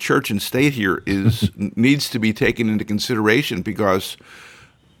separation of church and state here needs to be taken into consideration, because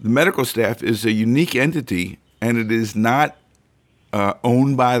the medical staff is a unique entity, and it is not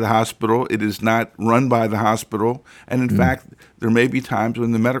owned by the hospital. It is not run by the hospital. And in fact, there may be times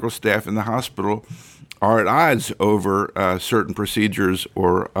when the medical staff in the hospital are at odds over certain procedures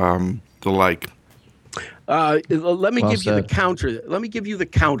or the like. Let me give you the counter. Let me give you the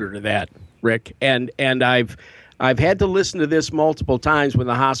counter to that, Rick. And I've had to listen to this multiple times when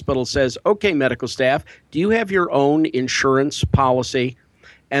the hospital says, "Okay, medical staff, do you have your own insurance policy?"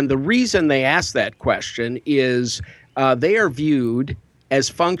 And the reason they ask that question is they are viewed as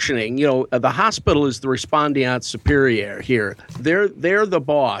functioning. The hospital is the respondeat superior here. They're the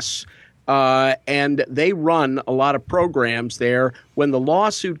boss. And they run a lot of programs there. When the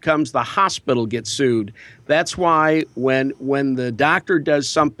lawsuit comes, the hospital gets sued. That's why when the doctor does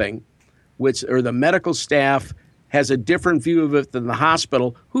something, or the medical staff has a different view of it than the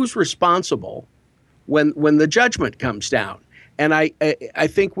hospital, who's responsible when the judgment comes down? And I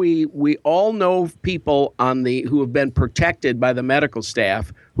think we all know people who have been protected by the medical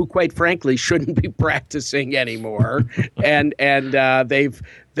staff who, quite frankly, shouldn't be practicing anymore, and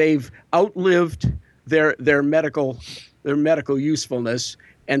they've outlived their medical usefulness,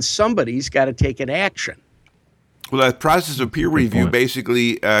 and somebody's got to take an action. Well, that process of peer review point.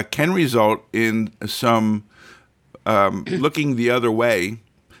 basically can result in some looking the other way,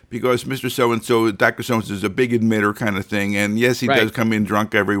 because Mr. So-and-so, Dr. So-and-so is a big admitter kind of thing. And yes, he does come in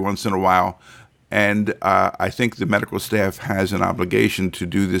drunk every once in a while. And I think the medical staff has an obligation to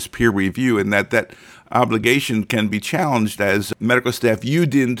do this peer review, and that obligation can be challenged as medical staff. You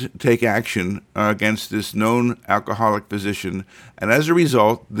didn't take action against this known alcoholic physician, and as a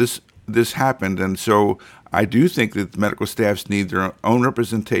result, this happened. And so I do think that the medical staffs need their own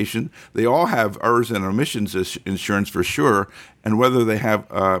representation. They all have errors and omissions insurance for sure, and whether they have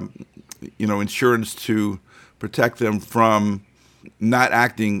insurance to protect them from not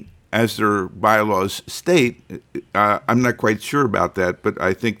acting as their bylaws state, I'm not quite sure about that, but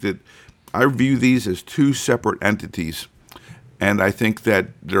I think that I view these as two separate entities. And I think that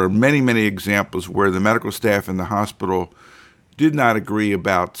there are many, many examples where the medical staff in the hospital did not agree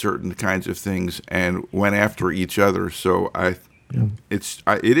about certain kinds of things and went after each other. So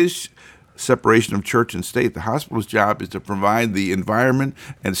it is separation of church and state. The hospital's job is to provide the environment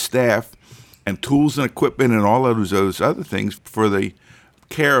and staff and tools and equipment and all of those other things for the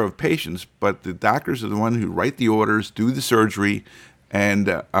care of patients, but the doctors are the ones who write the orders, do the surgery, and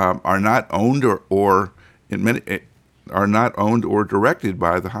are not owned or directed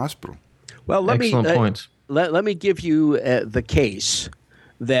by the hospital. Well, Excellent points. Let me give you the case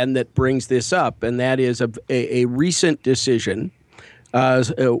then that brings this up, and that is a recent decision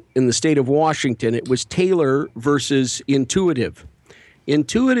in the state of Washington. It was Taylor versus Intuitive.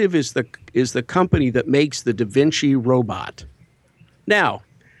 Intuitive is the company that makes the Da Vinci robot. Now,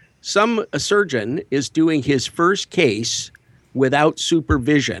 a surgeon is doing his first case without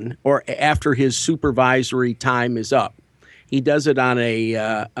supervision or after his supervisory time is up. He does it on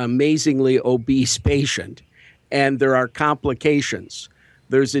a amazingly obese patient, and there are complications.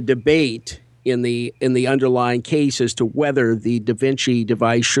 There's a debate in the underlying case as to whether the Da Vinci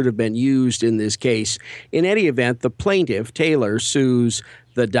device should have been used in this case. In any event, the plaintiff, Taylor, sues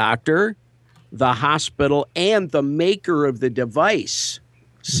the doctor, the hospital, and the maker of the device,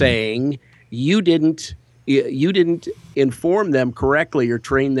 saying you didn't inform them correctly or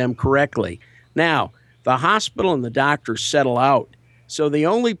train them correctly. Now, the hospital and the doctor settle out. So the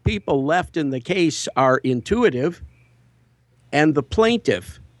only people left in the case are Intuitive and the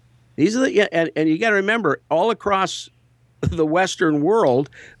plaintiff. These are and you got to remember, all across the Western world,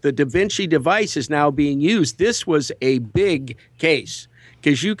 the Da Vinci device is now being used. This was a big case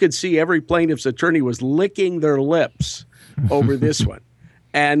because you could see every plaintiff's attorney was licking their lips over this one.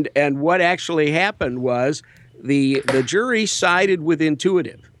 And what actually happened was the jury sided with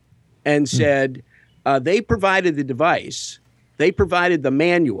Intuitive and said they provided the device, they provided the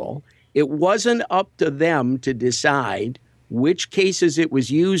manual. It wasn't up to them to decide which cases it was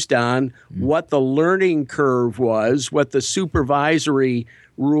used on, what the learning curve was, what the supervisory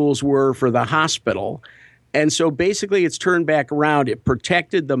rules were for the hospital. And so basically it's turned back around. It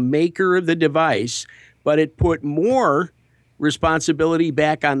protected the maker of the device, but it put more responsibility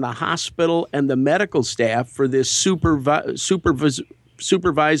back on the hospital and the medical staff for this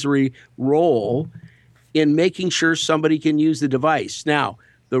supervisory role in making sure somebody can use the device. Now,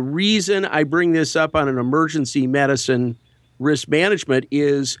 the reason I bring this up on an emergency medicine risk management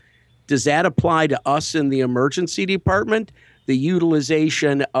is, does that apply to us in the emergency department? The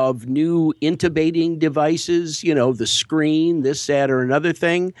utilization of new intubating devices, the screen, this, that, or another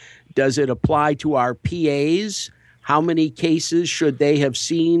thing. Does it apply to our PAs? How many cases should they have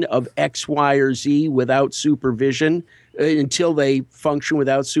seen of X, Y, or Z without supervision until they function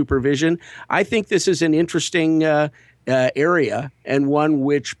without supervision? I think this is an interesting area, and one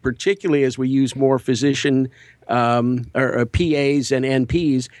which, particularly as we use more physician or PAs and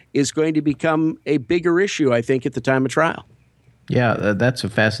NPs, is going to become a bigger issue, I think, at the time of trial. Yeah, that's a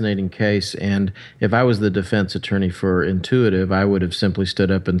fascinating case. And if I was the defense attorney for Intuitive, I would have simply stood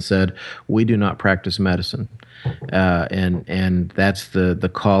up and said, we do not practice medicine. And that's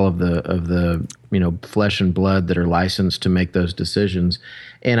the call of the flesh and blood that are licensed to make those decisions.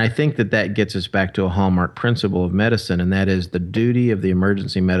 And I think that gets us back to a hallmark principle of medicine, and that is the duty of the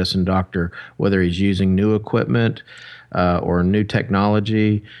emergency medicine doctor, whether he's using new equipment or new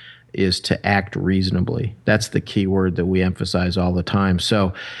technology, is to act reasonably. That's the key word that we emphasize all the time.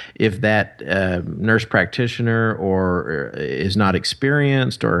 So if that nurse practitioner or is not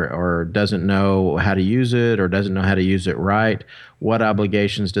experienced or doesn't know how to use it or doesn't know how to use it right, what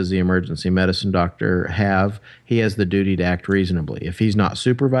obligations does the emergency medicine doctor have? He has the duty to act reasonably. If he's not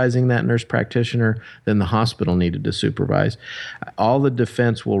supervising that nurse practitioner, then the hospital needed to supervise. All the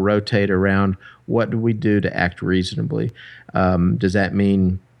defense will rotate around, what do we do to act reasonably? Does that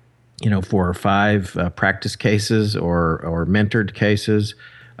mean 4 or 5 practice cases or mentored cases,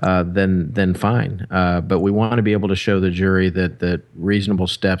 then fine. But we want to be able to show the jury that reasonable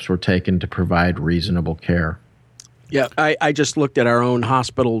steps were taken to provide reasonable care. Yeah, I just looked at our own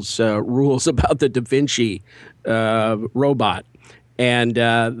hospital's rules about the Da Vinci robot, and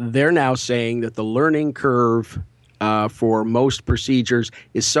they're now saying that the learning curve for most procedures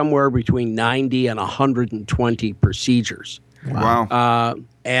is somewhere between 90 and 120 procedures. Wow.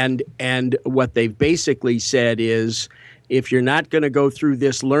 And what they've basically said is, if you're not going to go through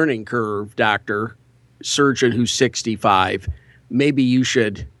this learning curve, surgeon who's 65, maybe you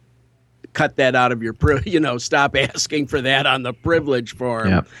should cut that out of your, stop asking for that on the privilege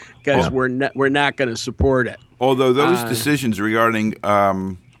form, because we're not going to support it. Although those decisions regarding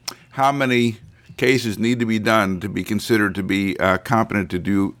how many cases need to be done to be considered to be competent to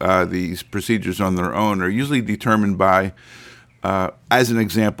do these procedures on their own are usually determined by, as an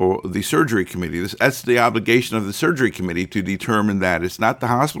example, the surgery committee. That's the obligation of the surgery committee to determine that. It's not the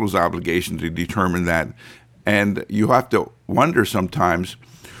hospital's obligation to determine that. And you have to wonder sometimes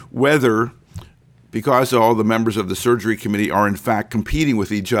whether, because all the members of the surgery committee are in fact competing with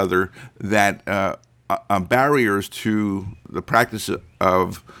each other, that barriers to the practice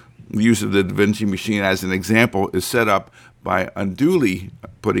of the use of the Da Vinci machine, as an example, is set up by unduly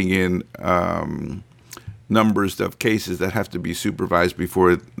putting in numbers of cases that have to be supervised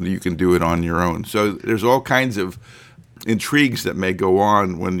before you can do it on your own. So there's all kinds of intrigues that may go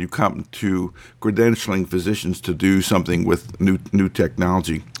on when you come to credentialing physicians to do something with new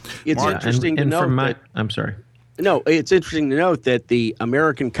technology. It's interesting to note I'm sorry. No, it's interesting to note that the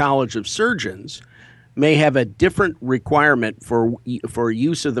American College of Surgeons may have a different requirement for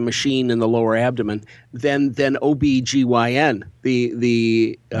use of the machine in the lower abdomen than OBGYN,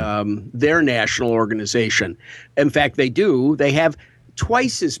 their national organization. In fact, they do. They have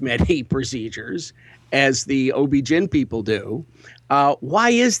twice as many procedures as the OB-GYN people do. Why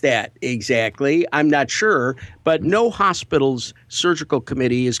is that exactly? I'm not sure, but no hospital's surgical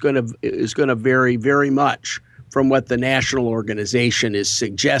committee is going to vary very much from what the national organization is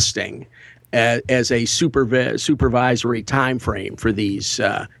suggesting as a supervisory time frame for these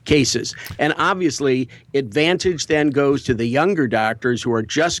cases. And obviously, advantage then goes to the younger doctors who are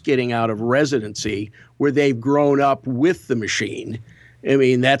just getting out of residency, where they've grown up with the machine. I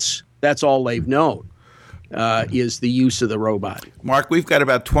mean, that's all they've known. Is the use of the robot. Mark, we've got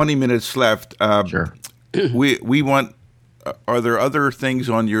about 20 minutes left. Sure. We want. Are there other things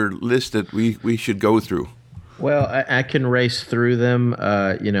on your list that we should go through? Well, I can race through them.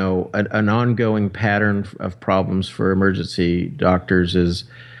 An ongoing pattern of problems for emergency doctors is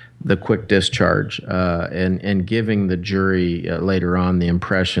the quick discharge, and giving the jury later on the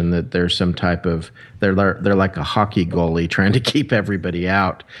impression that there's some type of they're like a hockey goalie trying to keep everybody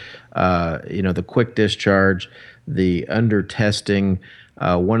out. The quick discharge, the under testing.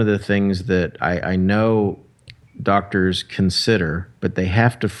 One of the things that I know doctors consider, but they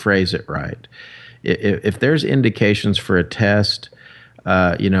have to phrase it right. If there's indications for a test,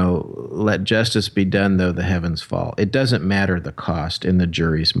 let justice be done though the heavens fall. It doesn't matter the cost in the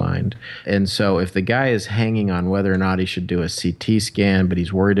jury's mind. And so if the guy is hanging on whether or not he should do a CT scan, but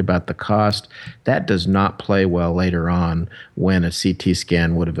he's worried about the cost, that does not play well later on when a CT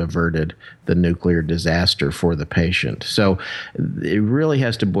scan would have averted the nuclear disaster for the patient. So it really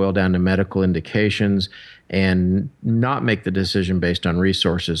has to boil down to medical indications and not make the decision based on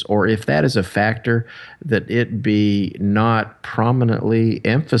resources, or if that is a factor, that it be not prominently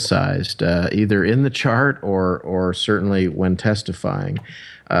emphasized either in the chart or certainly when testifying.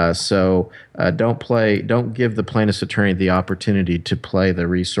 So don't give the plaintiff's attorney the opportunity to play the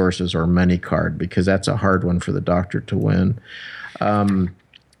resources or money card, because that's a hard one for the doctor to win.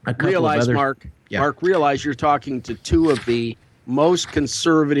 Mark, realize you're talking to two of the most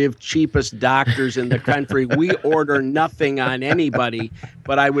conservative, cheapest doctors in the country. We order nothing on anybody,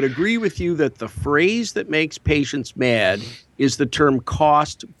 but I would agree with you that the phrase that makes patients mad is the term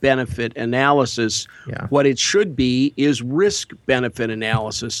cost-benefit analysis. Yeah. What it should be is risk-benefit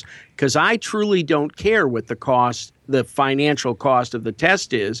analysis, because I truly don't care what the financial cost of the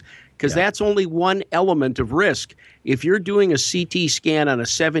test is, because that's only one element of risk. If you're doing a CT scan on a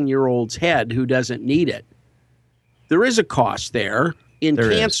 7-year-old's head who doesn't need it, there is a cost there in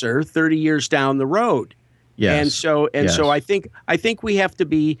cancer 30 years down the road. Yes. So I think we have to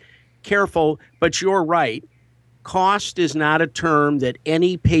be careful, but you're right. Cost is not a term that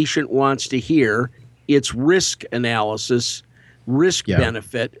any patient wants to hear. It's risk analysis, risk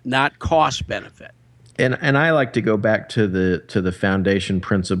benefit, not cost benefit. And I like to go back to the foundation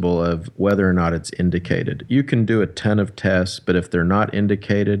principle of whether or not it's indicated. You can do a ton of tests, but if they're not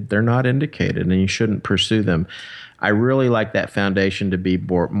indicated, they're not indicated, and you shouldn't pursue them. I really like that foundation to be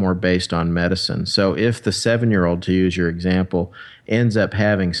more based on medicine. So if the 7-year-old, to use your example, ends up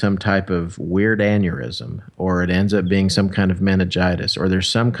having some type of weird aneurysm, or it ends up being some kind of meningitis, or there's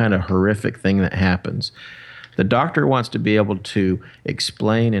some kind of horrific thing that happens, the doctor wants to be able to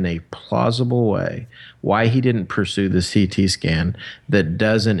explain in a plausible way why he didn't pursue the CT scan that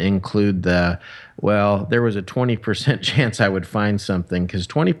doesn't include well, there was a 20% chance I would find something, because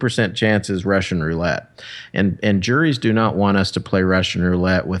 20% chance is Russian roulette. And juries do not want us to play Russian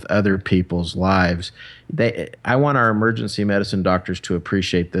roulette with other people's lives. I want our emergency medicine doctors to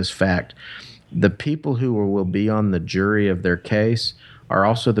appreciate this fact. The people who will be on the jury of their case are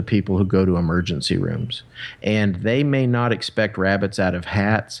also the people who go to emergency rooms. And they may not expect rabbits out of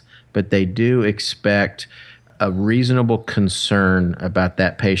hats, but they do expect a reasonable concern about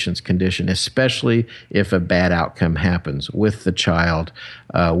that patient's condition, especially if a bad outcome happens with the child,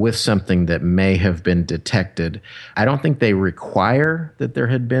 with something that may have been detected. I don't think they require that there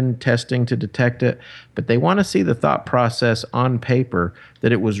had been testing to detect it, but they want to see the thought process on paper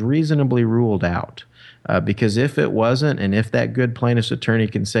that it was reasonably ruled out. Because if it wasn't, and if that good plaintiff's attorney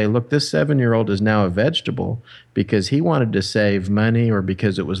can say, look, this 7-year-old is now a vegetable because he wanted to save money, or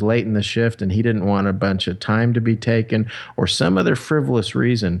because it was late in the shift and he didn't want a bunch of time to be taken, or some other frivolous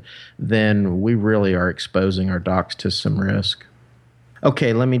reason, then we really are exposing our docs to some risk.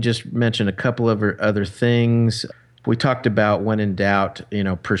 Okay, let me just mention a couple of other things. We talked about, when in doubt,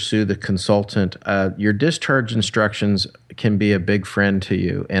 pursue the consultant. Your discharge instructions can be a big friend to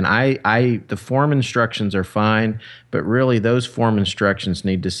you. And the form instructions are fine, but really those form instructions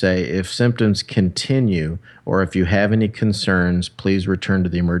need to say, if symptoms continue or if you have any concerns, please return to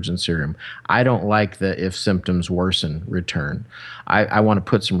the emergency room. I don't like the if symptoms worsen, return. I want to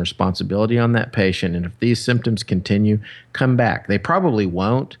put some responsibility on that patient. And if these symptoms continue, come back. They probably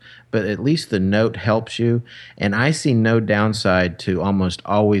won't, but at least the note helps you. And I see no downside to almost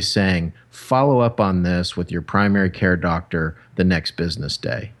always saying, follow up on this with your primary care doctor the next business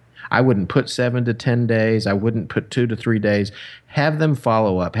day. I wouldn't put 7 to 10 days. I wouldn't put 2 to 3 days. Have them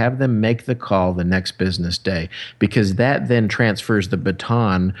follow up. Have them make the call the next business day, because that then transfers the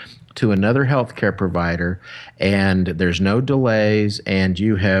baton to another healthcare provider, and there's no delays, and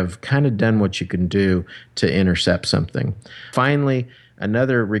you have kind of done what you can do to intercept something. Finally,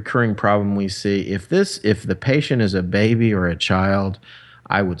 another recurring problem we see, if the patient is a baby or a child,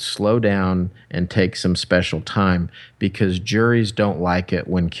 I would slow down and take some special time, because juries don't like it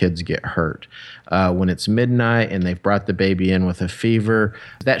when kids get hurt. When it's midnight and they've brought the baby in with a fever,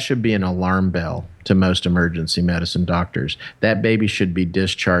 that should be an alarm bell to most emergency medicine doctors. That baby should be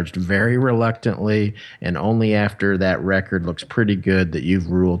discharged very reluctantly, and only after that record looks pretty good that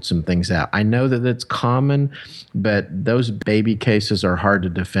you've ruled some things out. I know that it's common, but those baby cases are hard to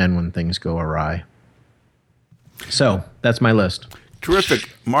defend when things go awry. So that's my list. Terrific.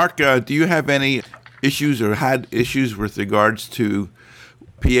 Mark, do you have any issues or had issues with regards to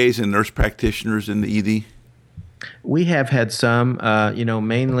PAs and nurse practitioners in the ED? We have had some,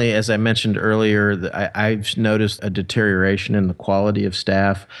 mainly, as I mentioned earlier, I've noticed a deterioration in the quality of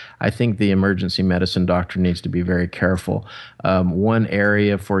staff. I think the emergency medicine doctor needs to be very careful. One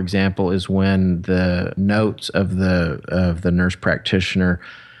area, for example, is when the notes of the nurse practitioner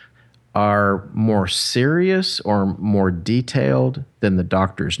are more serious or more detailed than the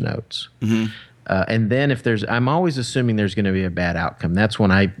doctor's notes. Mm-hmm. And then I'm always assuming there's going to be a bad outcome. That's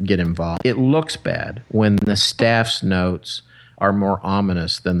when I get involved. It looks bad when the staff's notes are more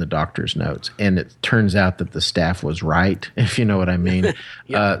ominous than the doctor's notes. And it turns out that the staff was right, if you know what I mean.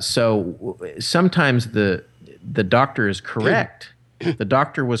 Yeah. So sometimes the doctor is correct. The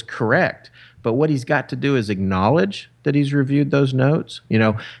doctor was correct. But what he's got to do is acknowledge that he's reviewed those notes,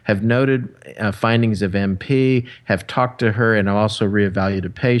 have noted findings of MP, have talked to her, and also reevaluated a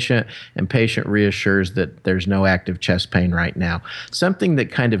patient, and patient reassures that there's no active chest pain right now. Something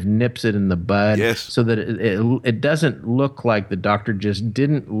that kind of nips it in the bud, yes, so that it doesn't look like the doctor just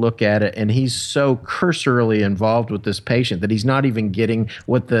didn't look at it and he's so cursorily involved with this patient that he's not even getting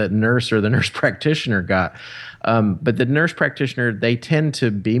what the nurse or the nurse practitioner got. But the nurse practitioner, they tend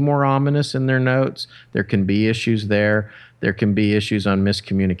to be more ominous in their notes. There can be issues there. There can be issues on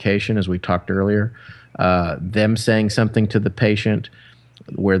miscommunication, as we talked earlier. Them saying something to the patient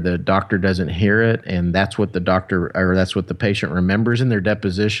where the doctor doesn't hear it, and that's what the patient remembers in their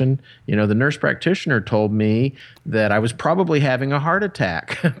deposition. The nurse practitioner told me that I was probably having a heart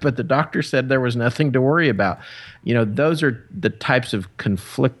attack, but the doctor said there was nothing to worry about. Those are the types of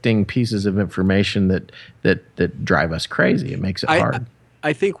conflicting pieces of information that drive us crazy. It makes it hard.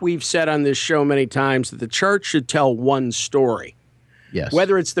 I think we've said on this show many times that the chart should tell one story. Yes.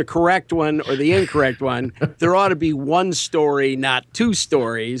 Whether it's the correct one or the incorrect one, there ought to be one story, not two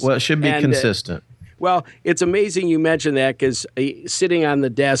stories. Well, it should be consistent. Well, it's amazing you mentioned that, because sitting on the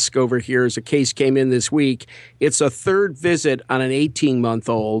desk over here as a case came in this week, it's a third visit on an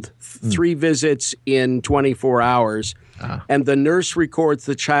 18-month-old, 3 visits in 24 hours, and the nurse records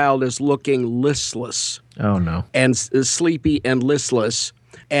the child as looking listless. Oh, no. And sleepy and listless.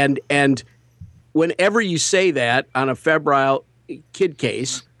 And whenever you say that on a febrile kid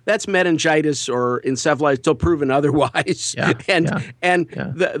case, that's meningitis or encephalitis till proven otherwise. Yeah,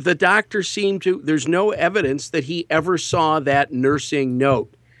 the doctor seemed to, there's no evidence that he ever saw that nursing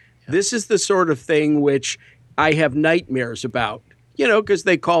note. Yeah. This is the sort of thing which I have nightmares about, because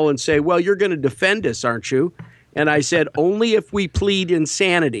they call and say, well, you're going to defend us, aren't you? And I said, only if we plead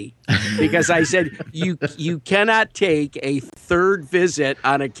insanity, because I said, you cannot take a third visit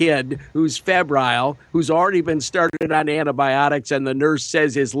on a kid who's febrile, who's already been started on antibiotics and the nurse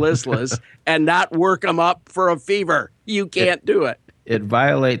says is listless, and not work him up for a fever. You can't do it. It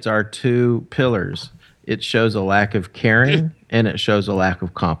violates our 2 pillars. It shows a lack of caring and it shows a lack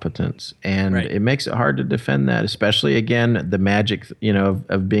of competence. And It makes it hard to defend that, especially, again, the magic,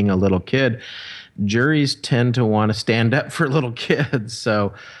 of being a little kid. Juries tend to want to stand up for little kids.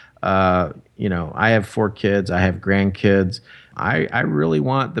 So, I have 4 kids. I have grandkids. I really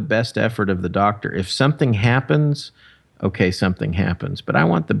want the best effort of the doctor. If something happens, okay, something happens. But I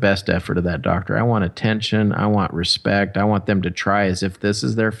want the best effort of that doctor. I want attention. I want respect. I want them to try as if this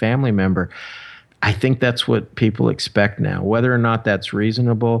is their family member. I think that's what people expect now. Whether or not that's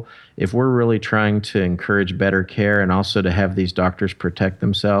reasonable, if we're really trying to encourage better care and also to have these doctors protect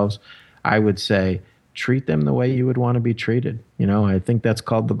themselves, I would say treat them the way you would want to be treated. I think that's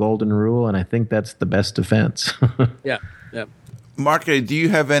called the golden rule, and I think that's the best defense. Yeah. Mark, do you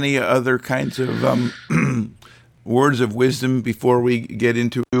have any other kinds of words of wisdom before we get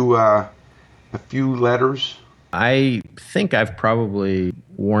into a few letters? I think I've probably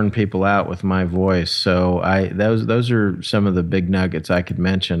worn people out with my voice. So those are some of the big nuggets I could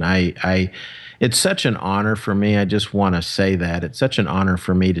mention. It's such an honor for me. I just want to say that it's such an honor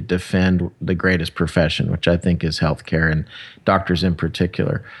for me to defend the greatest profession, which I think is healthcare, and doctors in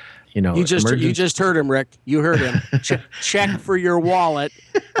particular. You just heard him, Rick. You heard him. Check for your wallet.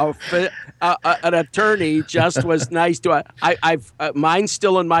 An attorney just was nice to. I've mine's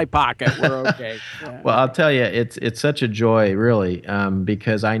still in my pocket. We're okay. Yeah. Well, I'll tell you, it's such a joy, really,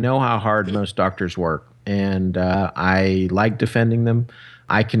 because I know how hard most doctors work, and I like defending them.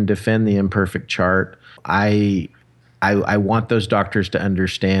 I can defend the imperfect chart. I want those doctors to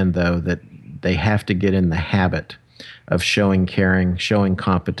understand, though, that they have to get in the habit of showing caring, showing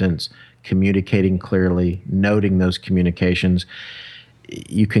competence, communicating clearly, noting those communications.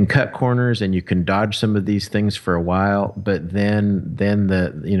 You can cut corners and you can dodge some of these things for a while, but then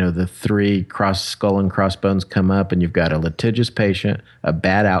the 3 skull and crossbones come up, and you've got a litigious patient, a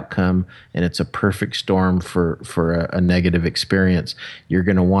bad outcome, and it's a perfect storm for a negative experience. You're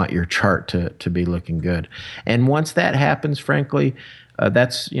going to want your chart to be looking good. And once that happens, frankly,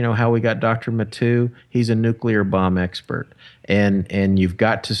 that's how we got Dr. Matu. He's a nuclear bomb expert, and you've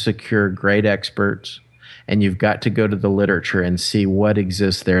got to secure great experts, and you've got to go to the literature and see what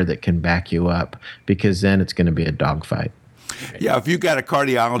exists there that can back you up, because then it's going to be a dogfight. Yeah, if you've got a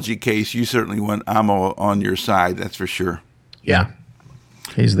cardiology case, you certainly want Amo on your side. That's for sure. Yeah,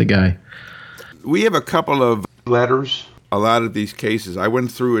 he's the guy. We have a couple of letters. A lot of these cases, I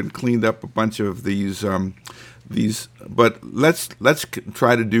went through and cleaned up a bunch of these. But let's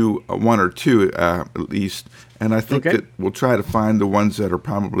try to do 1 or 2 at least, and I think that we'll try to find the ones that are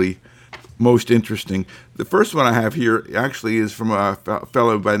probably most interesting. The first one I have here actually is from a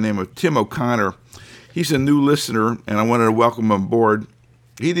fellow by the name of Tim O'Connor. He's a new listener, and I wanted to welcome him aboard.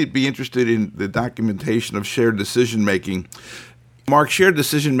 He'd be interested in the documentation of shared decision-making. Mark, shared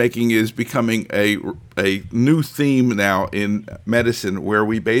decision-making is becoming a new theme now in medicine, where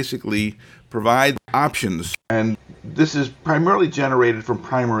we basically provide options. And this is primarily generated from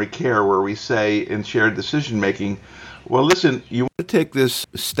primary care, where we say in shared decision-making, well, listen, you want to take this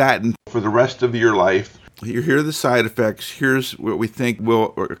statin for the rest of your life. Here are the side effects. Here's what we think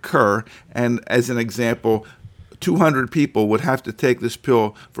will occur. And as an example, 200 people would have to take this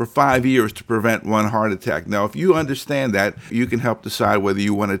pill for 5 years to prevent one heart attack. Now, if you understand that, you can help decide whether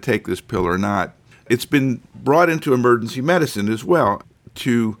you want to take this pill or not. It's been brought into emergency medicine as well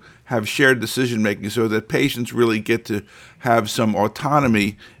to have shared decision-making so that patients really get to have some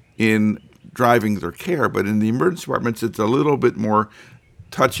autonomy in driving their care. But in the emergency departments, it's a little bit more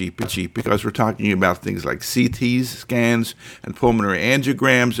touchy-pitchy because we're talking about things like CT scans and pulmonary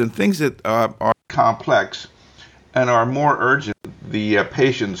angiograms and things that are complex and are more urgent the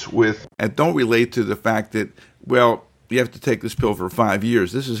patients with and don't relate to the fact that, well, you have to take this pill for 5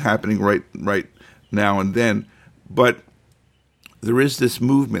 years. This is happening right now and then. But there is this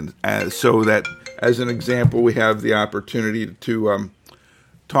movement so that, as an example, we have the opportunity to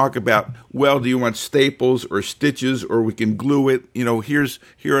talk about, well, do you want staples or stitches, or we can glue it? You know, here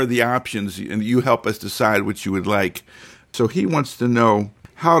are the options, and you help us decide what you would like. So he wants to know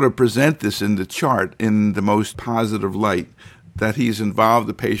how to present this in the chart in the most positive light, that he's involved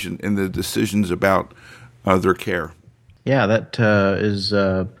the patient in the decisions about their care. Yeah, that is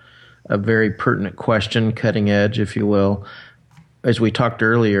a very pertinent question, cutting edge, if you will. As we talked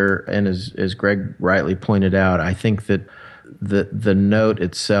earlier, and as Greg rightly pointed out, I think that the note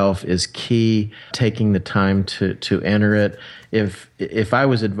itself is key, taking the time to enter it. If I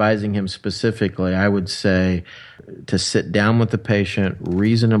was advising him specifically, I would say to sit down with the patient,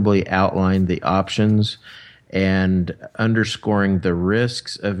 reasonably outline the options, and underscoring the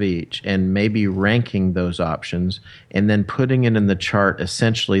risks of each, and maybe ranking those options, and then putting it in the chart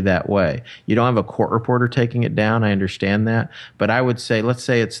essentially that way. You don't have a court reporter taking it down, I understand that, but I would say, let's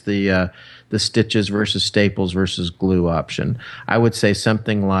say it's the stitches versus staples versus glue option. I would say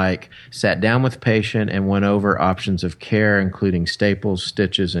something like, sat down with patient and went over options of care, including staples,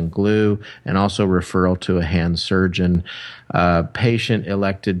 stitches, and glue, and also referral to a hand surgeon. Patient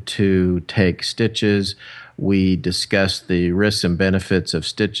elected to take stitches. We discussed the risks and benefits of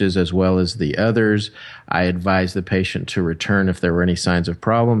stitches as well as the others. I advised the patient to return if there were any signs of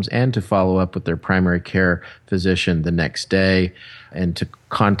problems and to follow up with their primary care physician the next day and to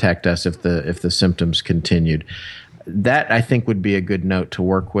contact us if the symptoms continued. That, I think, would be a good note to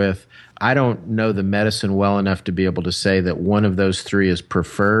work with. I don't know the medicine well enough to be able to say that one of those three is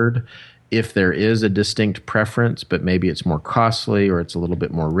preferred. If there is a distinct preference, but maybe it's more costly or it's a little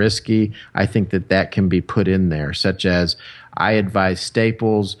bit more risky, I think that can be put in there, such as I advise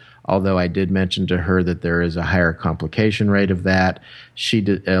staples, although I did mention to her that there is a higher complication rate of that. She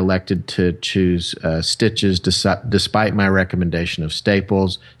elected to choose stitches despite my recommendation of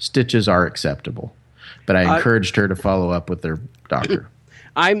staples. Stitches are acceptable, but I encouraged her to follow up with their doctor.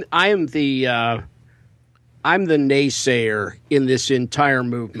 I'm the naysayer in this entire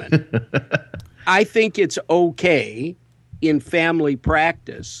movement. I think it's okay in family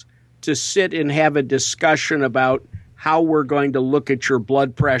practice to sit and have a discussion about how we're going to look at your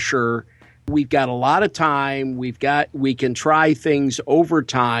blood pressure. We've got a lot of time. We can try things over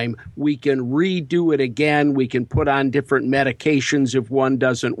time. We can redo it again. We can put on different medications if one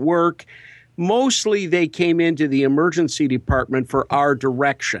doesn't work. Mostly they came into the emergency department for our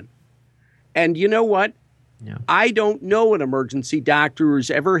direction. And you know what? Yeah. I don't know an emergency doctor who's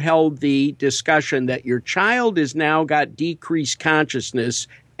ever held the discussion that your child has now got decreased consciousness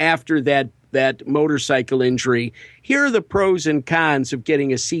after that motorcycle injury. Here are the pros and cons of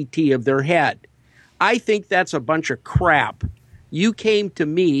getting a CT of their head. I think that's a bunch of crap. You came to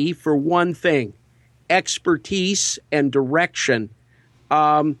me for one thing, expertise and direction.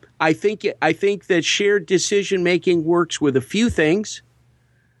 I think that shared decision-making works with a few things.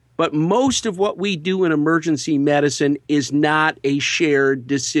 But most of what we do in emergency medicine is not a shared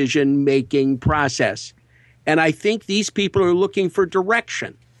decision-making process. And I think these people are looking for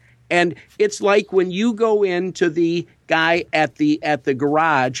direction. And it's like when you go into the guy at the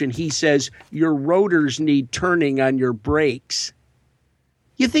garage and he says, your rotors need turning on your brakes.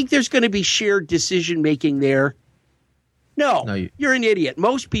 You think there's going to be shared decision-making there? No, you're an idiot.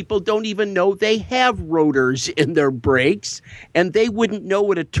 Most people don't even know they have rotors in their brakes, and they wouldn't know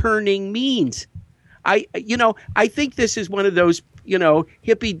what a turning means. I think this is one of those,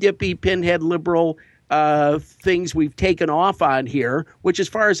 hippy-dippy, pinhead liberal things we've taken off on here, which, as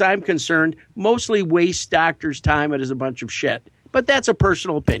far as I'm concerned, mostly wastes doctors' time and is a bunch of shit. But that's a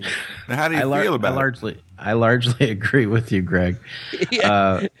personal opinion. Now, how do you feel about it? I largely agree with you, Greg.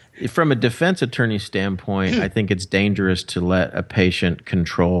 Yeah. From a defense attorney standpoint, I think it's dangerous to let a patient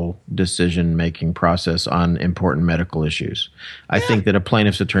control decision-making process on important medical issues. I think that a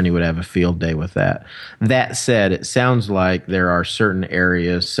plaintiff's attorney would have a field day with that. That said, it sounds like there are certain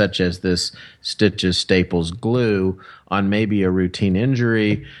areas, such as this stitches, staples, glue, on maybe a routine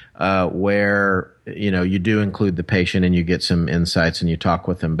injury, where you do include the patient and you get some insights and you talk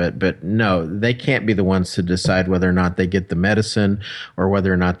with them. But no, they can't be the ones to decide whether or not they get the medicine or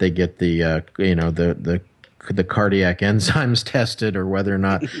whether or not they get the cardiac enzymes tested or whether or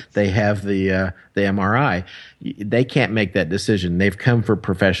not they have the MRI. They can't make that decision. They've come for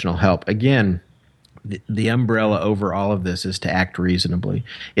professional help. Again, the umbrella over all of this is to act reasonably.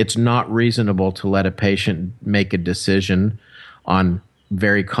 It's not reasonable to let a patient make a decision on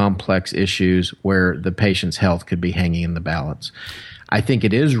very complex issues where the patient's health could be hanging in the balance. I think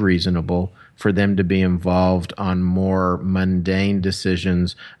it is reasonable for them to be involved on more mundane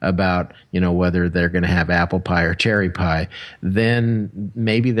decisions about, whether they're going to have apple pie or cherry pie. Then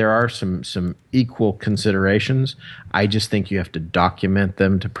maybe there are some equal considerations. I just think you have to document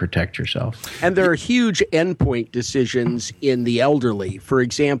them to protect yourself. And there are huge endpoint decisions in the elderly. For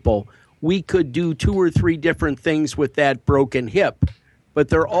example, we could do 2 or 3 different things with that broken hip, but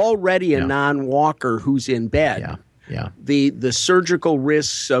they're already a non-walker who's in bed. Yeah. The surgical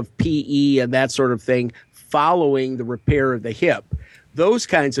risks of PE and that sort of thing following the repair of the hip, those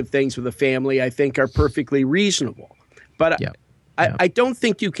kinds of things with a family, I think, are perfectly reasonable. But I don't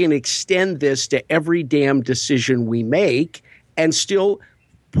think you can extend this to every damn decision we make and still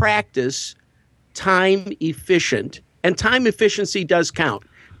practice time efficient. And time efficiency does count,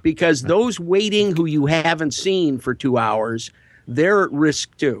 because those waiting who you haven't seen for 2 hours, they're at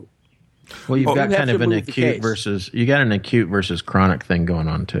risk too. Well, you've got kind of an acute versus chronic thing going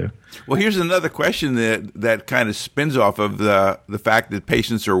on too. Well, here's another question that kind of spins off of the fact that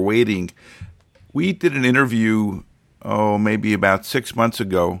patients are waiting. We did an interview, maybe about 6 months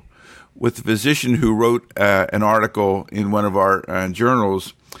ago, with a physician who wrote an article in one of our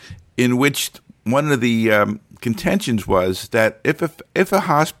journals, in which one of the contentions was that if a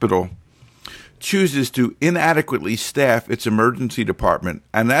hospital chooses to inadequately staff its emergency department,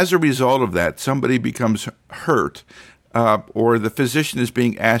 and as a result of that, somebody becomes hurt, or the physician is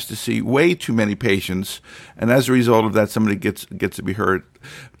being asked to see way too many patients, and as a result of that, somebody gets to be hurt.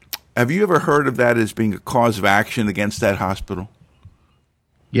 Have you ever heard of that as being a cause of action against that hospital?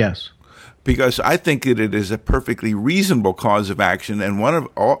 Yes. Because I think that it is a perfectly reasonable cause of action, and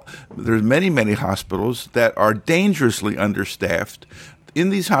there's many hospitals that are dangerously understaffed. In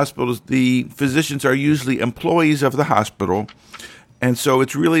these hospitals, the physicians are usually employees of the hospital, and so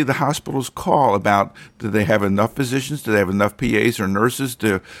it's really the hospital's call about, do they have enough physicians, do they have enough PAs or nurses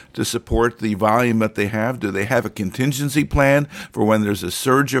to support the volume that they have, do they have a contingency plan for when there's a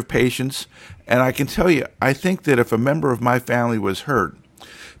surge of patients. And I can tell you, I think that if a member of my family was hurt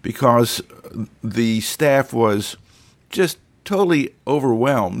because the staff was just totally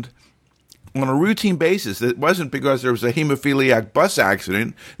overwhelmed, on a routine basis, it wasn't because there was a hemophiliac bus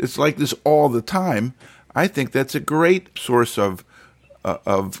accident. It's like this all the time. I think that's a great source of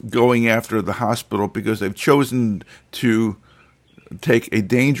going after the hospital, because they've chosen to take a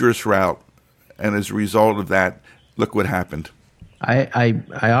dangerous route, and as a result of that, look what happened. I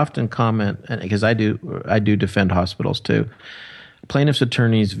often comment, because I do defend hospitals too. Plaintiffs'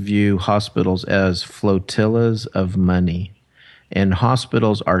 attorneys view hospitals as flotillas of money. And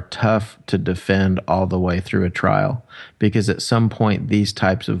hospitals are tough to defend all the way through a trial, because at some point these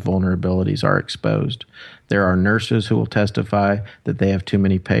types of vulnerabilities are exposed. There are nurses who will testify that they have too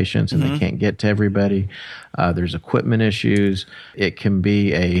many patients and they can't get to everybody. There's equipment issues. It can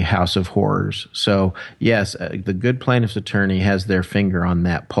be a house of horrors. So yes, the good plaintiff's attorney has their finger on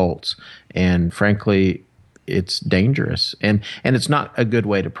that pulse. And frankly, it's dangerous, and it's not a good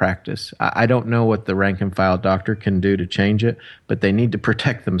way to practice. I don't know what the rank and file doctor can do to change it, but they need to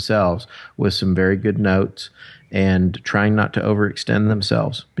protect themselves with some very good notes and trying not to overextend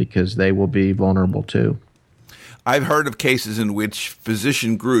themselves, because they will be vulnerable too. I've heard of cases in which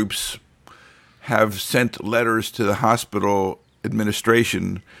physician groups have sent letters to the hospital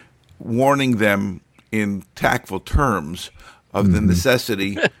administration warning them in tactful terms of the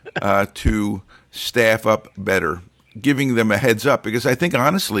necessity to staff up better, giving them a heads up. Because I think,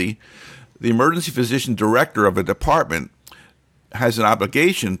 honestly, the emergency physician director of a department has an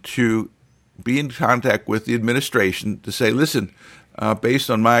obligation to be in contact with the administration to say, listen, based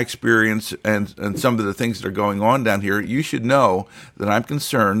on my experience and some of the things that are going on down here, you should know that I'm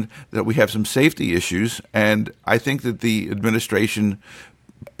concerned that we have some safety issues. And I think that the administration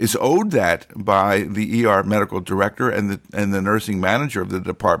is owed that by the ER medical director and the nursing manager of the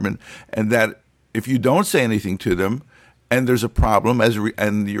department, and that if you don't say anything to them, and there's a problem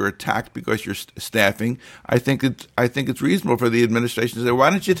and you're attacked because you're staffing, I think it's reasonable for the administration to say, why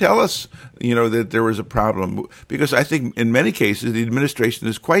don't you tell us, that there was a problem? Because I think in many cases the administration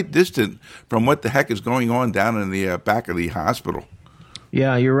is quite distant from what the heck is going on down in the back of the hospital.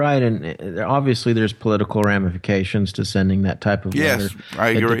 Yeah, you're right, and obviously there's political ramifications to sending that type of letter. Yes, I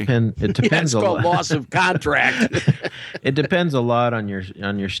agree. It depends it's called a lot. Loss of contract. It depends a lot on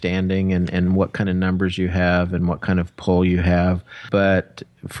your standing and what kind of numbers you have and what kind of pull you have. But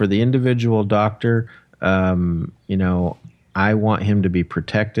for the individual doctor, I want him to be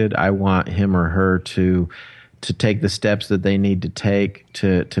protected. I want him or her to take the steps that they need to take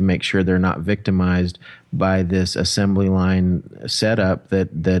to make sure they're not victimized by this assembly line setup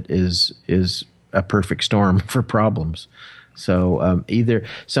that is a perfect storm for problems. So either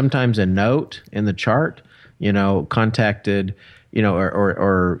sometimes a note in the chart, contacted,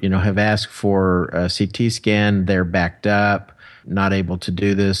 or have asked for a CT scan, they're backed up, not able to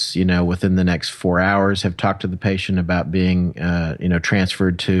do this, within the next 4 hours, have talked to the patient about being,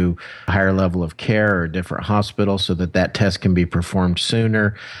 transferred to a higher level of care or a different hospital so that test can be performed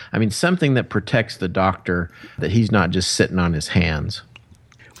sooner. I mean, something that protects the doctor, that he's not just sitting on his hands.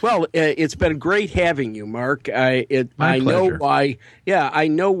 Well, it's been great having you, Mark. I know why. Yeah, I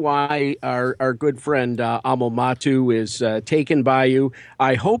know why our good friend Amal Matu is taken by you.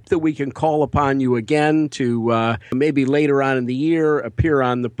 I hope that we can call upon you again to maybe later on in the year appear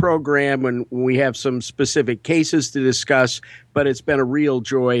on the program when we have some specific cases to discuss. But it's been a real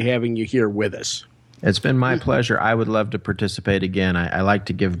joy having you here with us. It's been my pleasure. I would love to participate again. I like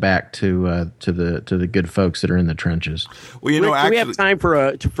to give back to the good folks that are in the trenches. Well, Rick, do we have time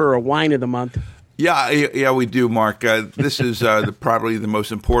for a wine of the month? Yeah, we do, Mark. This is probably the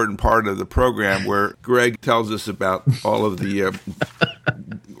most important part of the program, where Greg tells us about all of the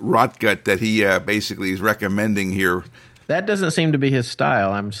rot gut that he basically is recommending here. That doesn't seem to be his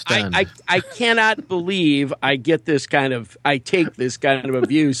style. I'm stunned. I cannot believe I take this kind of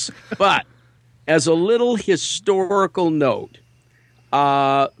abuse, but. As a little historical note,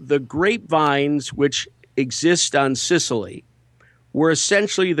 the grapevines which exist on Sicily were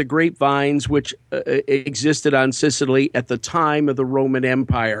essentially the grapevines which existed on Sicily at the time of the Roman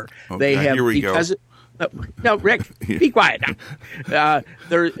Empire. Okay, here we go. No, Rick, be quiet now.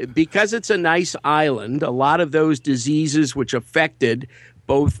 Because it's a nice island, a lot of those diseases which affected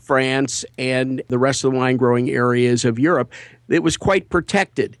both France and the rest of the wine-growing areas of Europe, it was quite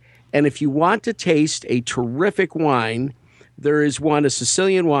protected. And if you want to taste a terrific wine, there is a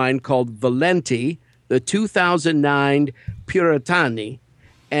Sicilian wine called Valenti, the 2009 Puritani,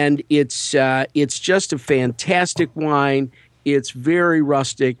 and it's just a fantastic wine. It's very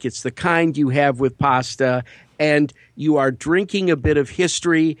rustic. It's the kind you have with pasta, and you are drinking a bit of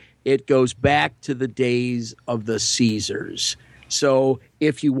history. It goes back to the days of the Caesars. So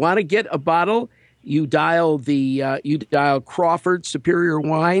if you want to get a bottle, you dial Crawford Superior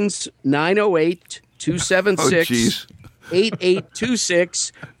Wines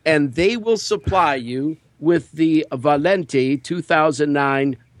 908-276-8826, and they will supply you with the Valenti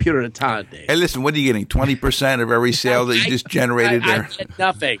 2009 Puritani. Hey, listen, what are you getting? 20% of every sale that you just generated there?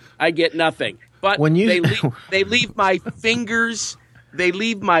 I get nothing. But when they leave my fingers. They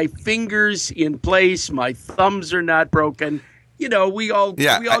leave my fingers in place. My thumbs are not broken. We all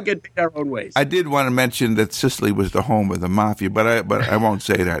get our own ways. I did want to mention that Sicily was the home of the mafia, but I won't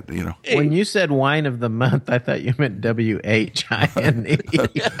say that. When you said wine of the month, I thought you meant WHINE.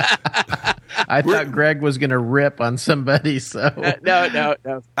 I thought Greg was going to rip on somebody. So no.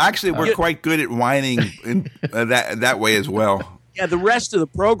 Actually, we're quite good at whining in that way as well. Yeah, the rest of the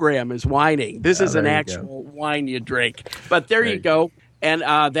program is whining. This is an actual wine you drink. But there you go, and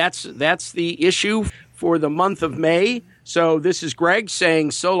that's the issue for the month of May. So this is Greg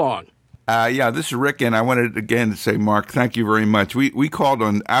saying so long. This is Rick, and I wanted again to say, Mark, thank you very much. We called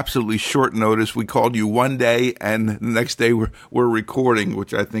on absolutely short notice. We called you one day, and the next day we're recording,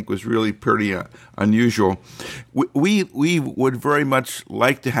 which I think was really pretty unusual. We would very much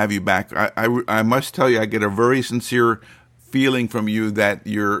like to have you back. I must tell you, I get a very sincere feeling from you that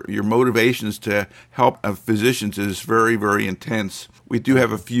your motivations to help physicians is very, very intense. We do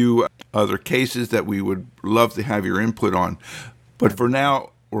have a few other cases that we would love to have your input on. But for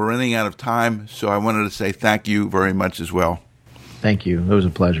now, we're running out of time, so I wanted to say thank you very much as well. Thank you. It was a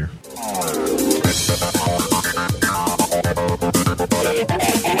pleasure.